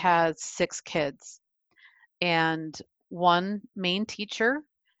only has 6 kids and one main teacher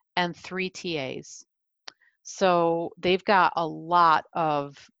and 3 TAs. So they've got a lot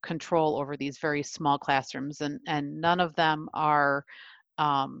of control over these very small classrooms, and none of them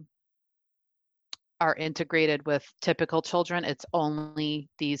um, are integrated with typical children. It's only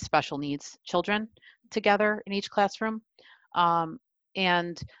these special needs children together in each classroom. Um,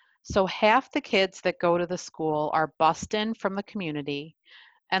 and so half the kids that go to the school are bussed in from the community,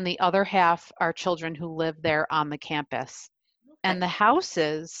 and the other half are children who live there on the campus. And okay. the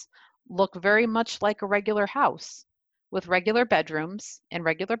houses look very much like a regular house with regular bedrooms and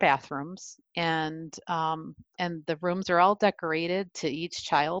regular bathrooms, and the rooms are all decorated to each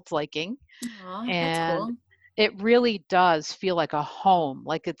child's liking, Aw, that's and cool. it really does feel like a home,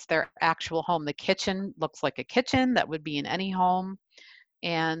 like it's their actual home. The kitchen looks like a kitchen that would be in any home,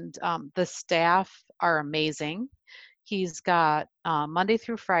 and the staff are amazing. He's got Monday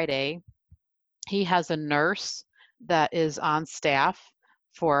through Friday, he has a nurse that is on staff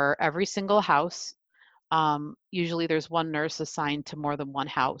for every single house. Usually there's one nurse assigned to more than one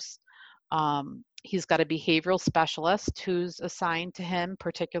house. He's got a behavioral specialist who's assigned to him,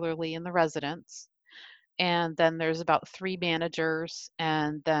 particularly in the residence. and then there's about 3 managers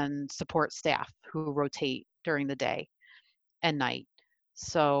and then support staff who rotate during the day and night.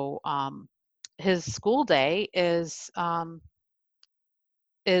 So his school day is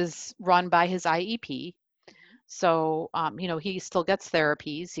run by his IEP. Mhm. So he still gets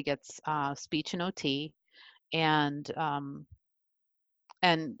therapies. He gets speech and OT and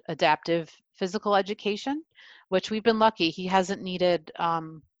adaptive physical education, which we've been lucky. He hasn't needed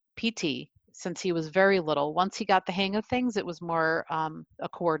PT since he was very little. Once he got the hang of things, it was more a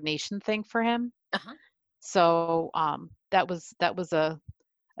coordination thing for him. Uh-huh. So that was a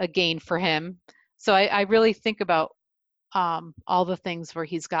gain for him. So I really think about all the things where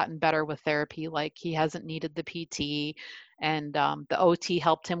he's gotten better with therapy, like he hasn't needed the PT, and the OT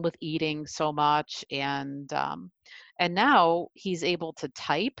helped him with eating so much, and now he's able to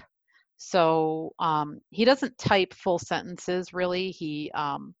type. So he doesn't type full sentences really.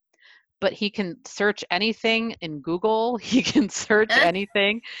 But he can search anything in Google. He can search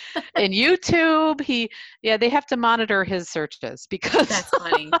anything in YouTube. Yeah, they have to monitor his searches because That's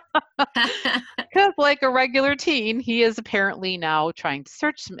funny. because like a regular teen, he is apparently now trying to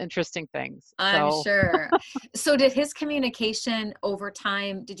search some interesting things. I'm So, sure. So did his communication over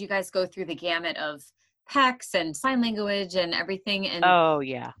time, did you guys go through the gamut of PECS and sign language and everything? And oh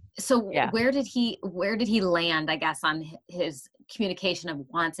yeah, so yeah. where did he land, I guess, on his communication of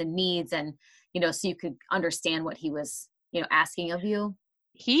wants and needs, and so you could understand what he was, asking of you?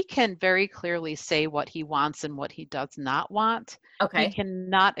 He can very clearly say what he wants and what he does not want. He Okay.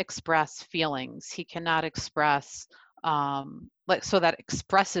 cannot express feelings. He cannot express like so that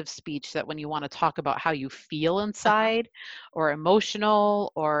expressive speech that when you want to talk about how you feel Uh-huh. inside or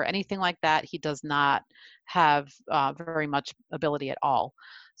emotional or anything like that, he does not have very much ability at all.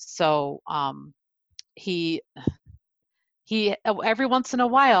 So he every once in a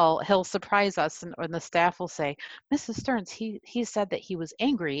while he'll surprise us, and the staff will say, "Mrs. Stearns, he said that he was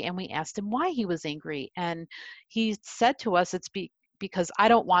angry, and we asked him why he was angry, and he said to us because I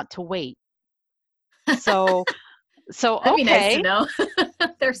don't want to wait." So That'd be nice to okay, know.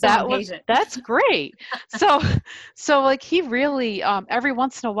 They're so impatient. that's great. So like he really every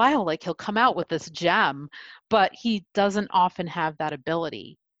once in a while like he'll come out with this gem, but he doesn't often have that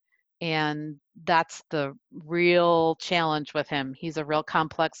ability. And that's the real challenge with him. He's a real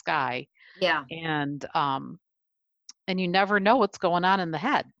complex guy, Yeah. and you never know what's going on in the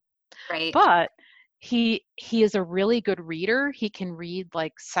head. Right. But he is a really good reader. He can read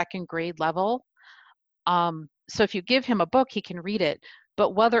like second grade level. So if you give him a book, he can read it.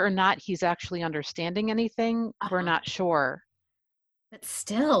 But whether or not he's actually understanding anything, we're Uh-huh. not sure. But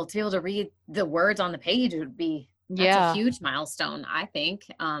still, to be able to read the words on the page would be that's a Yeah, huge milestone, I think.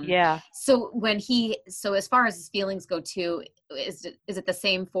 yeah. So as far as his feelings go too, is it the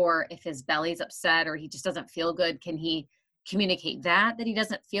same for if his belly's upset or he just doesn't feel good? Can he communicate that he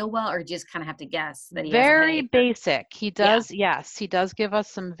doesn't feel well, or you just kind of have to guess that he has a Very headache? Or basic. He yeah. does, yes, he does give us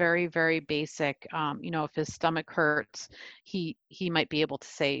some very, very basic, if his stomach hurts, he might be able to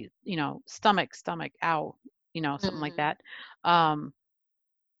say, stomach, stomach, ow, something like Mhm. that. Um,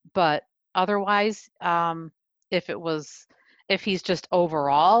 but otherwise, if he's just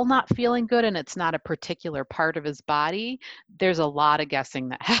overall not feeling good and it's not a particular part of his body, there's a lot of guessing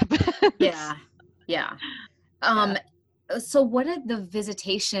that happens. Yeah. Yeah. Yeah. Um, so what does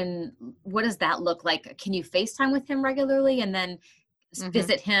that look like? Can you FaceTime with him regularly and then hmm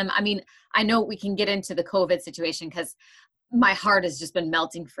visit him? I mean, I know we can get into the COVID situation because my heart has just been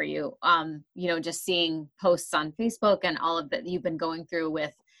melting for you. Just seeing posts on Facebook and all of that you've been going through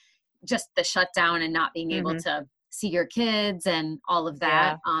with just the shutdown and not being able hmm to see your kids and all of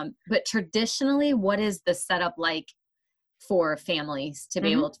that. Yeah. But traditionally, what is the setup like for families to be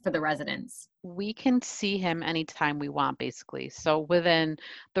hmm able to, for the residents? We can see him anytime we want, basically. So within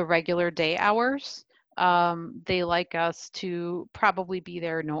the regular day hours, they like us to probably be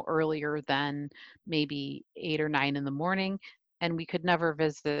there no earlier than maybe 8 or 9 in the morning, and we could never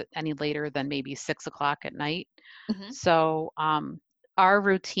visit any later than maybe 6 o'clock at night. Hmm. So our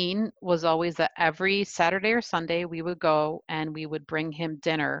routine was always that every Saturday or Sunday we would go and we would bring him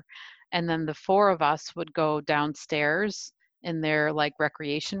dinner, and then the four of us would go downstairs in their like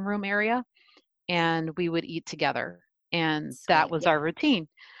recreation room area and we would eat together. And that Sweet. was our Yeah. routine.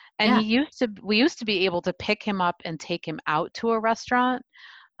 And Yeah. we used to be able to pick him up and take him out to a restaurant.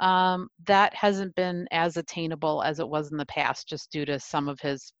 That hasn't been as attainable as it was in the past, just due to some of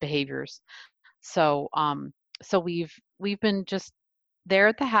his behaviors. So, we've been just there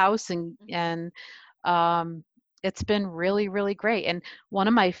at the house, and um, it's been really, really great. And one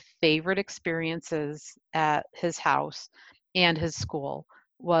of my favorite experiences at his house and his school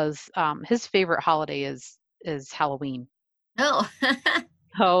was his favorite holiday is Halloween. Oh,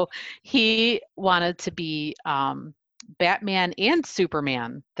 So he wanted to be Batman and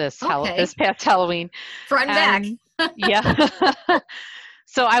Superman this okay. past Halloween. Front and back. And yeah.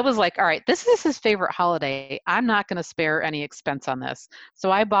 So I was like, all right, this is his favorite holiday. I'm not going to spare any expense on this. So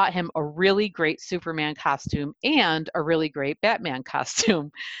I bought him a really great Superman costume and a really great Batman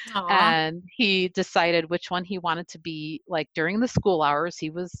costume. Aw. And he decided which one he wanted to be. Like during the school hours, he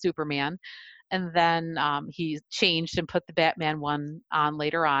was Superman. And then he changed and put the Batman one on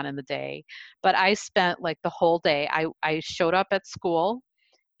later on in the day. But I spent like the whole day. I showed up at school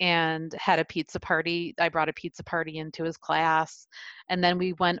and had a pizza party. I brought a pizza party into his class. And then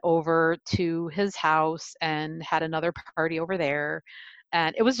we went over to his house and had another party over there.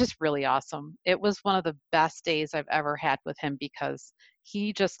 And it was just really awesome. It was one of the best days I've ever had with him because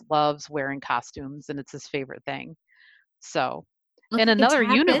he just loves wearing costumes and it's his favorite thing. So, Look, in you can another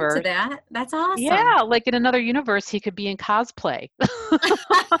tap into universe, that. That's awesome. yeah, like in another universe, he could be in cosplay.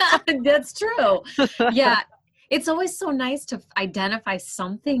 That's true. Yeah. It's always so nice to identify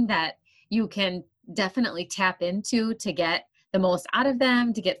something that you can definitely tap into to get the most out of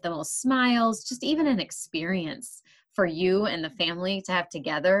them, to get the most smiles, just even an experience for you and the family to have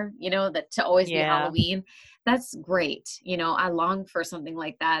together, that to always be Yeah, Halloween. That's great. I long for something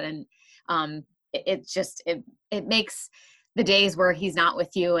like that. And it just, it makes the days where he's not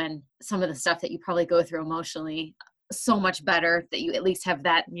with you and some of the stuff that you probably go through emotionally so much better that you at least have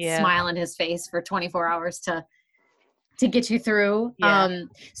that yeah, smile on his face for 24 hours to get you through. yeah.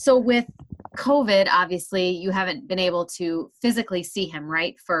 So with COVID, obviously you haven't been able to physically see him,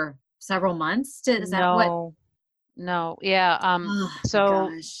 right? For several months. Is that what? No, no, yeah. Oh my So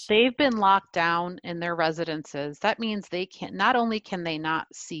gosh. they've been locked down in their residences. That means they can't, not only can they not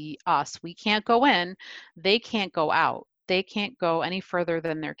see us, we can't go in, they can't go out. They can't go any further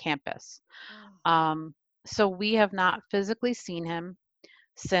than their campus. Oh Um, so we have not physically seen him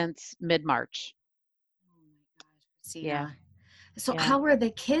since mid-March. my gosh, Yeah, Christina. So yeah, how are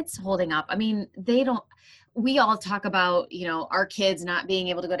the kids holding up? I mean, they don't, we all talk about, our kids not being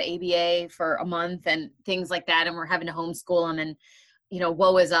able to go to ABA for a month and things like that, and we're having to homeschool them, and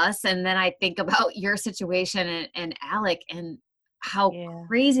woe is us. And then I think about your situation and Alec, and how yeah.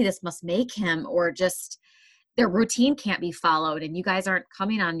 crazy this must make him, or just their routine can't be followed, and you guys aren't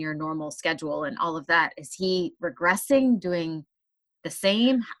coming on your normal schedule and all of that. Is he regressing, doing the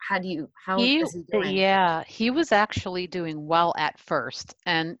same? How He, is he doing? yeah, he was actually doing well at first.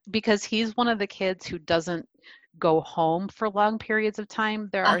 And because he's one of the kids who doesn't go home for long periods of time,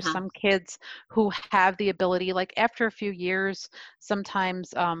 there are Uh-huh. some kids who have the ability, like after a few years,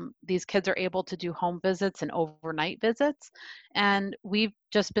 sometimes these kids are able to do home visits and overnight visits. And we've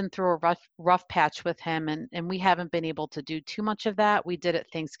just been through a rough patch with him, and we haven't been able to do too much of that. We did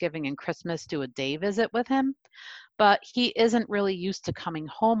at Thanksgiving and Christmas do a day visit with him, but he isn't really used to coming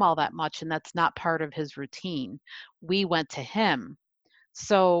home all that much, and that's not part of his routine. We went to him.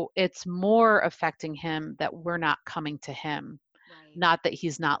 So it's more affecting him that we're not coming to him, Right. not that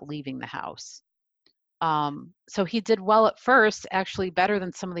he's not leaving the house. So he did well at first, actually better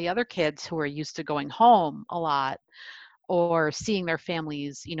than some of the other kids who are used to going home a lot or seeing their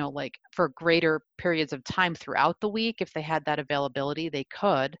families, like for greater periods of time throughout the week. If they had that availability, they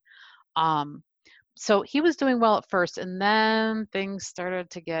could. Um, so he was doing well at first, and then things started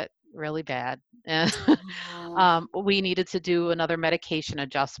to get really bad. And Oh, we needed to do another medication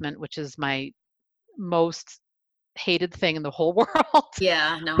adjustment, which is my most hated thing in the whole world.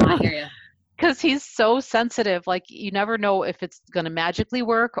 yeah, no, I hear you. Because he's so sensitive. Like, you never know if it's going to magically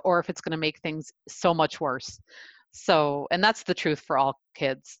work or if it's going to make things so much worse. So, and that's the truth for all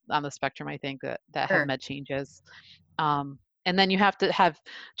kids on the spectrum, I think, that have Sure. med changes. And then you have to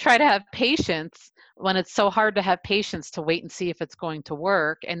try to have patience when it's so hard to have patience to wait and see if it's going to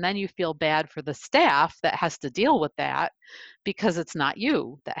work. And then you feel bad for the staff that has to deal with that because it's not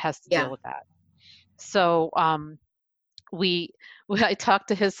you that has to deal Yeah. with that. So we, I talked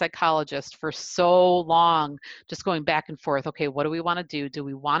to his psychologist for so long, just going back and forth. Okay, what do we want to do? Do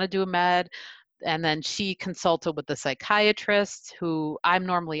we want to do a med? And then she consulted with the psychiatrist who I'm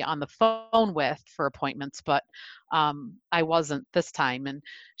normally on the phone with for appointments, but I wasn't this time. And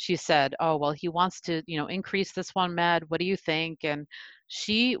she said, oh, well, he wants to, increase this one med. What do you think? And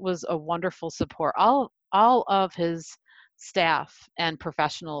she was a wonderful support. All of his staff and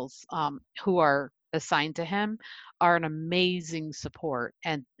professionals who are assigned to him are an amazing support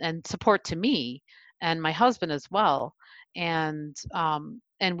and support to me and my husband as well. And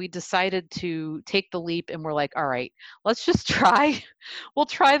and we decided to take the leap, and we're like, all right, let's just try. We'll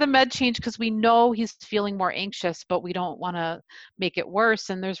try the med change because we know he's feeling more anxious, but we don't want to make it worse.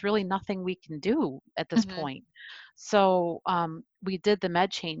 And there's really nothing we can do at this Hmm. point. So we did the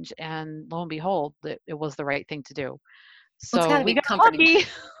med change, and lo and behold, it was the right thing to do. Well, it's So got to we be got comforting. lucky.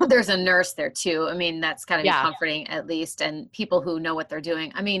 There's a nurse there too. I mean, that's got to be Yeah. comforting at least, and people who know what they're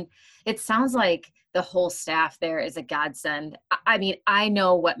doing. I mean, it sounds like the whole staff there is a godsend. I mean, I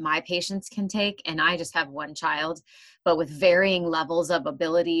know what my patients can take, and I just have one child, but with varying levels of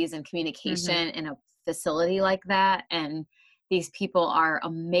abilities and Hmm. communication in a facility like that, and these people are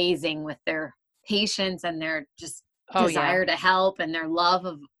amazing with their patience and their just Oh yeah. desire to help and their love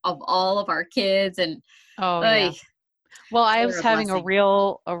of all of our kids, and Oh yeah. ay, Well, I was they're a having blessing.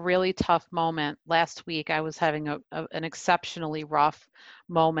 a really tough moment last week. I was having an exceptionally rough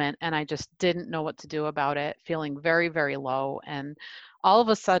moment, and I just didn't know what to do about it, feeling very, very low. And all of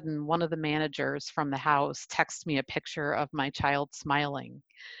a sudden, one of the managers from the house texted me a picture of my child smiling.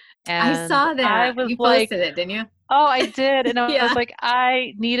 I And saw I that. was You like, posted it, didn't you? oh, I did. And I was Yeah. like,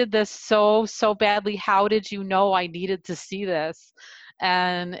 I needed this so, so badly. How did you know I needed to see this?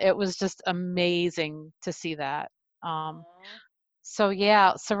 And it was just amazing to see that. Um, so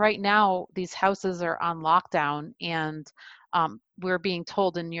yeah, so right now these houses are on lockdown, and we're being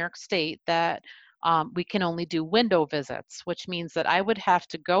told in New York State that we can only do window visits, which means that I would have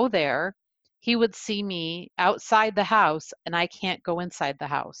to go there. He would see me outside the house, and I can't go inside the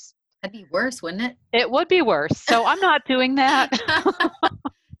house. That'd be worse, wouldn't It would be worse. So I'm not doing that. it?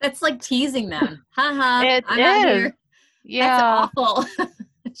 That's like teasing them. Haha, It I'm not is. here. That's Yeah. awful.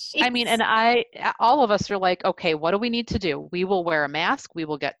 I mean, Jeez. and all of us are like, okay, what do we need to do? We will wear a mask. We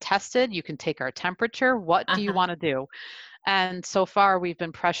will get tested. You can take our temperature. What do you Uh-huh. want to do? And so far, we've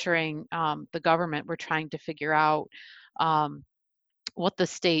been pressuring the government. We're trying to figure out um, what the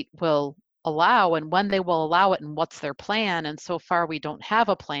state will allow and when they will allow it and what's their plan. And so far, we don't have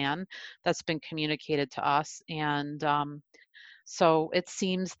a plan that's been communicated to us. And so it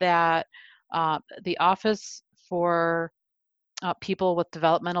seems that the Office for People with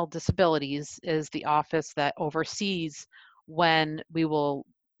Developmental Disabilities is the office that oversees when we will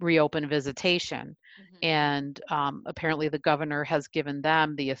reopen visitation. Mhm. And apparently, the governor has given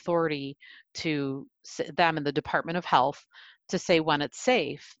them the authority them and the Department of Health to say when it's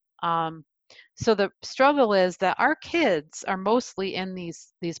safe. So the struggle is that our kids are mostly in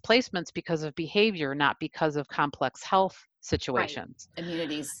these placements because of behavior, not because of complex health Right. situations.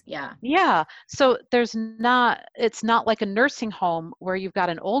 Immunities. Yeah. Yeah. So it's not like a nursing home where you've got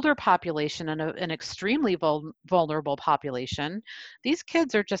an older population and an extremely vulnerable population. These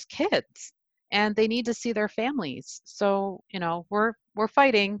kids are just kids, and they need to see their families. So, we're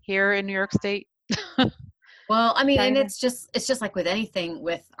fighting here in New York State. Well, I mean, and Trying to, it's just like with anything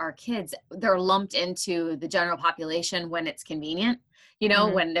with our kids, they're lumped into the general population when it's convenient,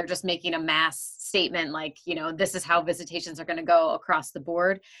 hmm when they're just making a mass statement like, this is how visitations are going to go across the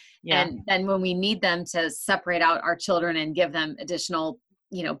board. yeah. And then when we need them to separate out our children and give them additional,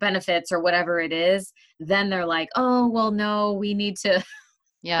 benefits or whatever it is, then they're like, "Oh, well, no, we need to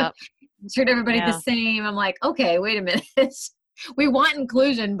Yeah. treat everybody the Yeah. same." I'm like, "Okay, wait a minute." We want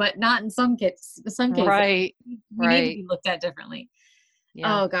inclusion, but not in some cases. Right. We need to Right. be looked at differently.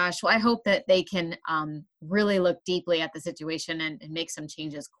 Yeah. Oh gosh, well, I hope that they can really look deeply at the situation and make some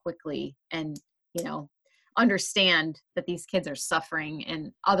changes quickly, and you know understand that these kids are suffering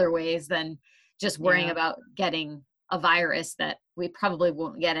in other ways than just worrying Yeah. about getting a virus that we probably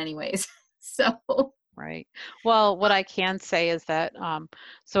won't get anyways. So Right. Well, what I can say is that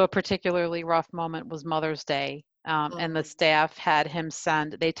so a particularly rough moment was Mother's Day. And the um, staff had him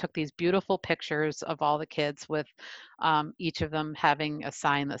they took these beautiful pictures of all the kids with each of them having a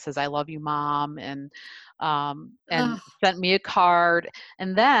sign that says, I love you, Mom, and ugh, sent me a card.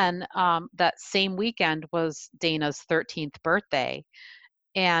 And then that same weekend was Dana's 13th birthday.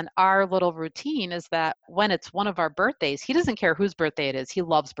 And our little routine is that when it's one of our birthdays, he doesn't care whose birthday it is. He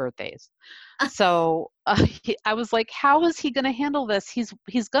loves birthdays. So I was like, how is he going to handle this? He's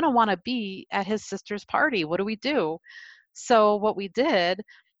going to want to be at his sister's party. What do we do? So what we did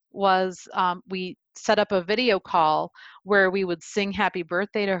was we set up a video call where we would sing happy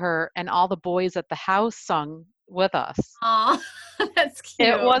birthday to her, and all the boys at the house sung with us. aw, that's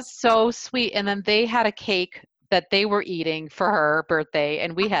It cute. was so sweet. And then they had a cake that they were eating for her birthday,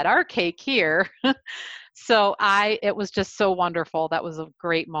 and we had our cake here. So it was just so wonderful. That was a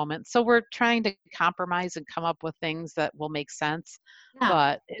great moment. So we're trying to compromise and come up with things that will make sense, Yeah.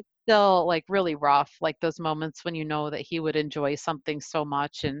 but it's still like really rough, like those moments when you know that he would enjoy something so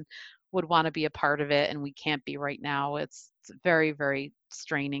much, and would want to be a part of it, and we can't be right now. It's very, very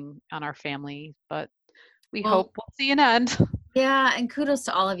straining on our family, but we Well, hope we'll see an end. yeah, and kudos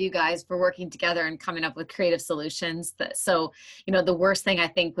to all of you guys for working together and coming up with creative solutions. So, the worst thing I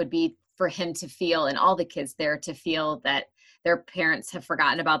think would be for him to feel, and all the kids there to feel, that their parents have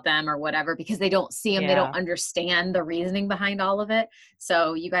forgotten about them or whatever, because they don't see them, they don't Yeah. understand the reasoning behind all of it.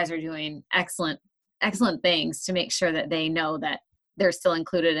 So you guys are doing excellent things to make sure that they know that they're still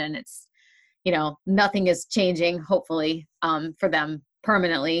included, and it's, nothing is changing, hopefully, for them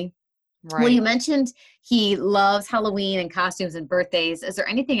permanently. Well, you Right. mentioned he loves Halloween and costumes and birthdays. Is there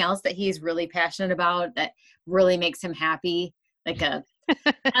anything else that he's really passionate about that really makes him happy? Like it's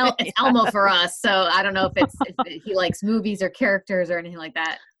Yeah. Elmo for us. So I don't know if he likes movies or characters or anything like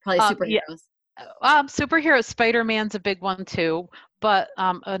that. Probably Yeah. superheroes. Superhero Spider-Man's a big one too, but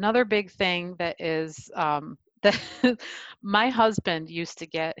another big thing that is that my husband used to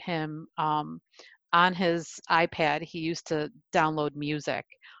get him on his iPad. He used to download music,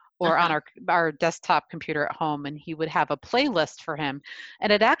 or on Uh-huh. our desktop computer at home, and he would have a playlist for him,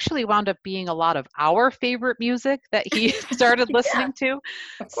 and it actually wound up being a lot of our favorite music that he started Yeah, listening to.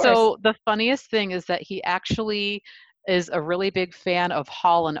 of course. So the funniest thing is that he actually is a really big fan of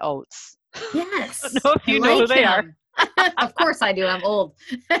Hall and Oates. I don't Yes, know if I you know who like they are. him. Of course I do. I'm old.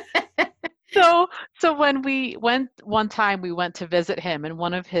 So when we went one time, we went to visit him, and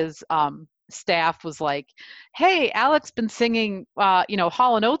one of his staff was like, "Hey, Alex been singing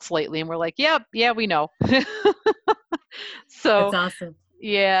Hall and Oates lately," and we're like, "Yep, yeah, we know." That's So awesome.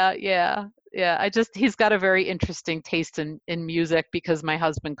 yeah, yeah, yeah. He's got a very interesting taste in music because my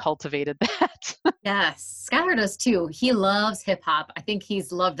husband cultivated that. Yes, Skylar does too. He loves hip hop. I think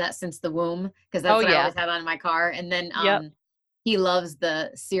he's loved that since the womb, because Oh that's what I yeah. always have on my car. And then Yep. he loves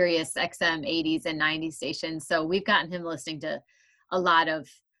the Sirius XM 80s and 90s stations. So we've gotten him listening to a lot of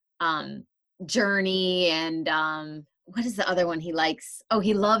um Journey and what is the other one he likes? Oh,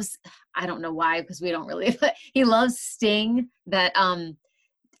 he loves, I don't know why, because we don't really, but he loves Sting. That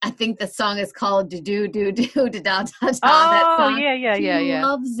I think the song is called "Do Do Do Do Da Da Da Da." That Oh song, yeah, yeah, he yeah, yeah.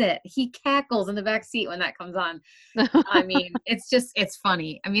 loves it. He cackles in the back seat when that comes on. I mean, it's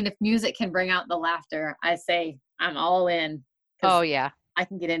funny. I mean, if music can bring out the laughter, I say I'm all in, Oh because yeah. I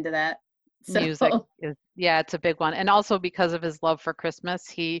can get into that. So Music is, yeah, it's a big one. And also because of his love for Christmas,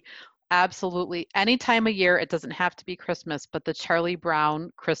 he absolutely, any time of year, it doesn't have to be Christmas, but the Charlie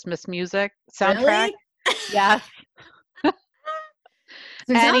Brown Christmas music soundtrack, really, yes, so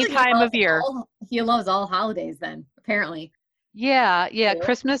it sounds any like time of year. he loves all holidays. Then apparently, Yeah, yeah, cool.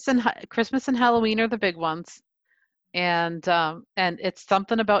 Christmas and Halloween are the big ones. And it's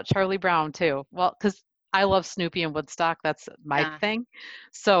something about Charlie Brown too. Well, because I love Snoopy and Woodstock, that's my Yeah. thing.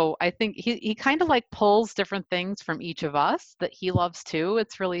 So I think he kind of like pulls different things from each of us that he loves too.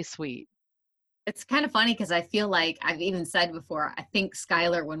 It's really sweet. It's kind of funny because I feel like I've even said before, I think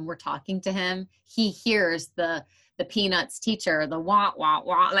Skylar, when we're talking to him, he hears the Peanuts teacher, the wah wah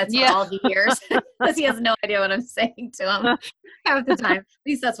wah. That's Yeah. all he hears, because he has no idea what I'm saying to him half the time. At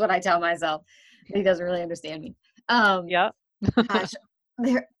least that's what I tell myself. He doesn't really understand me. Um, Yeah. Gosh,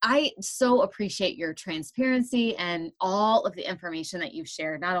 I so appreciate your transparency and all of the information that you've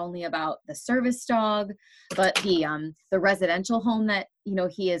shared, not only about the service dog, but the residential home that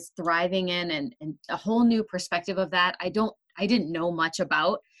he is thriving in, and a whole new perspective of that. I didn't know much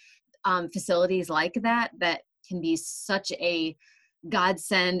about facilities like that can be such a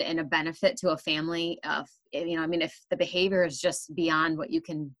godsend and a benefit to a family. I mean, if the behavior is just beyond what you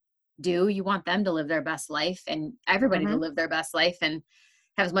can do, you want them to live their best life, and everybody to Hmm. live their best life and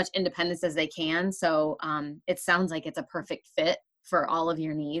have as much independence as they can. So it sounds like it's a perfect fit for all of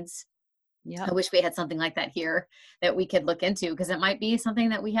your needs. I Yep. wish we had something like that here that we could look into, because it might be something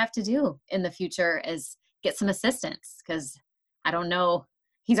that we have to do in the future, is get some assistance, because I don't know,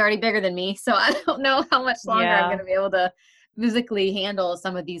 he's already bigger than me, so I don't know how much longer I'm Yeah. going to be able to physically handle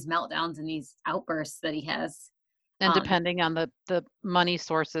some of these meltdowns and these outbursts that he has. And um depending on the money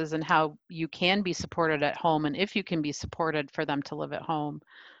sources and how you can be supported at home, and if you can be supported for them to live at home,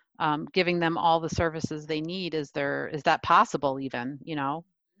 giving them all the services they need, is that possible even,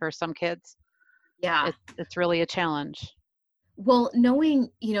 for some kids? yeah. It's really a challenge. Well, knowing,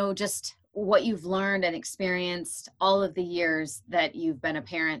 just what you've learned and experienced all of the years that you've been a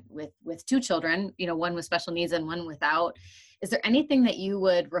parent with two children, one with special needs and one without, is there anything that you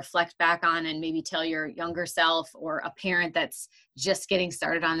would reflect back on and maybe tell your younger self, or a parent that's just getting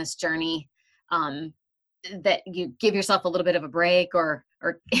started on this journey, um, that you give yourself a little bit of a break, or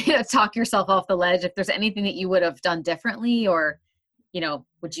talk yourself off the ledge, if there's anything that you would have done differently, or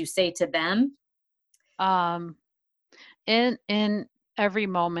would you say to them? Um, in every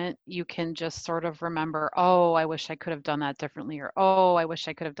moment you can just sort of remember, oh, I wish I could have done that differently, or oh, I wish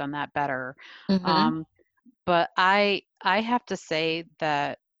I could have done that better. Mm-hmm. Um, but I have to say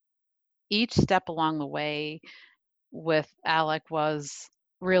that each step along the way with Alec was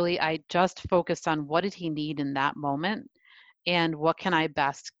really, I just focused on what did he need in that moment and what can I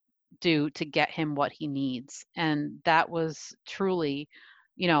best do to get him what he needs. And that was truly,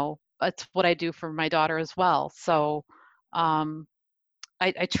 it's what I do for my daughter as well. So um,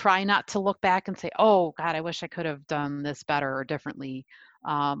 I try not to look back and say, oh, God, I wish I could have done this better or differently.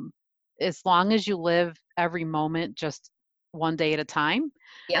 Um, as long as you live every moment just one day at a time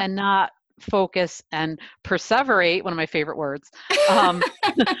Yep. and not focus and perseverate, one of my favorite words, um,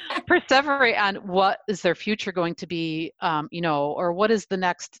 perseverate on what is their future going to be, or what is the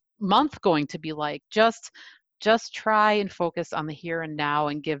next month going to be like. Just try and focus on the here and now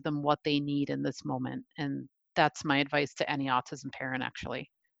and give them what they need in this moment. And that's my advice to any autism parent, actually.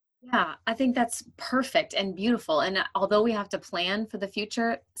 Yeah, I think that's perfect and beautiful. And although we have to plan for the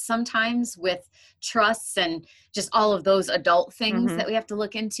future, sometimes with trusts and just all of those adult things Mhm. that we have to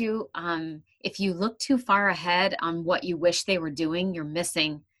look into, if you look too far ahead on what you wish they were doing, you're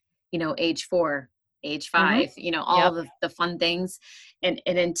missing, age 4, age Mhm. 5, all Yep. the fun things. And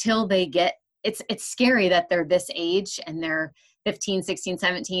until they get, it's scary that they're this age and they're 15, 16,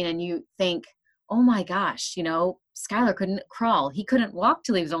 17, and you think, oh my gosh, Skylar couldn't crawl. He couldn't walk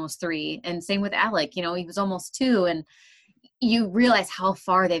till he was almost 3. And same with Alec, he was almost 2. And you realize how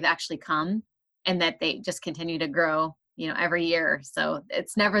far they've actually come and that they just continue to grow, every year. So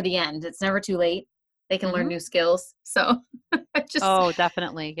it's never the end. It's never too late. They can learn Mhm. new skills. So just Oh,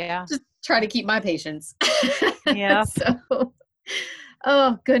 definitely. Yeah. just try to keep my patience. Yeah. So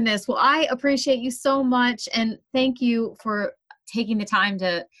oh goodness. Well, I appreciate you so much and thank you for taking the time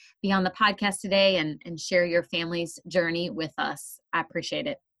to be on the podcast today and share your family's journey with us. I appreciate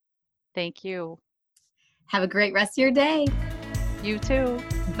it. Thank you. Have a great rest of your day. You too.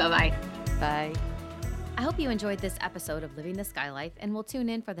 Bye-bye. Bye. I hope you enjoyed this episode of Living the Sky Life and will tune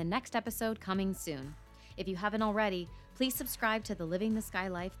in for the next episode coming soon. If you haven't already, please subscribe to the Living the Sky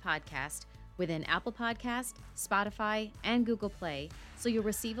Life podcast within Apple Podcast, Spotify, and Google Play so you'll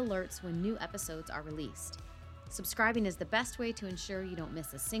receive alerts when new episodes are released. Subscribing is the best way to ensure you don't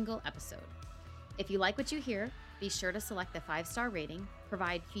miss a single episode. If you like what you hear, be sure to select the 5-star rating,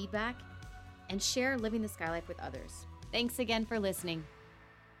 provide feedback, and share Living the Sky Life with others. Thanks again for listening.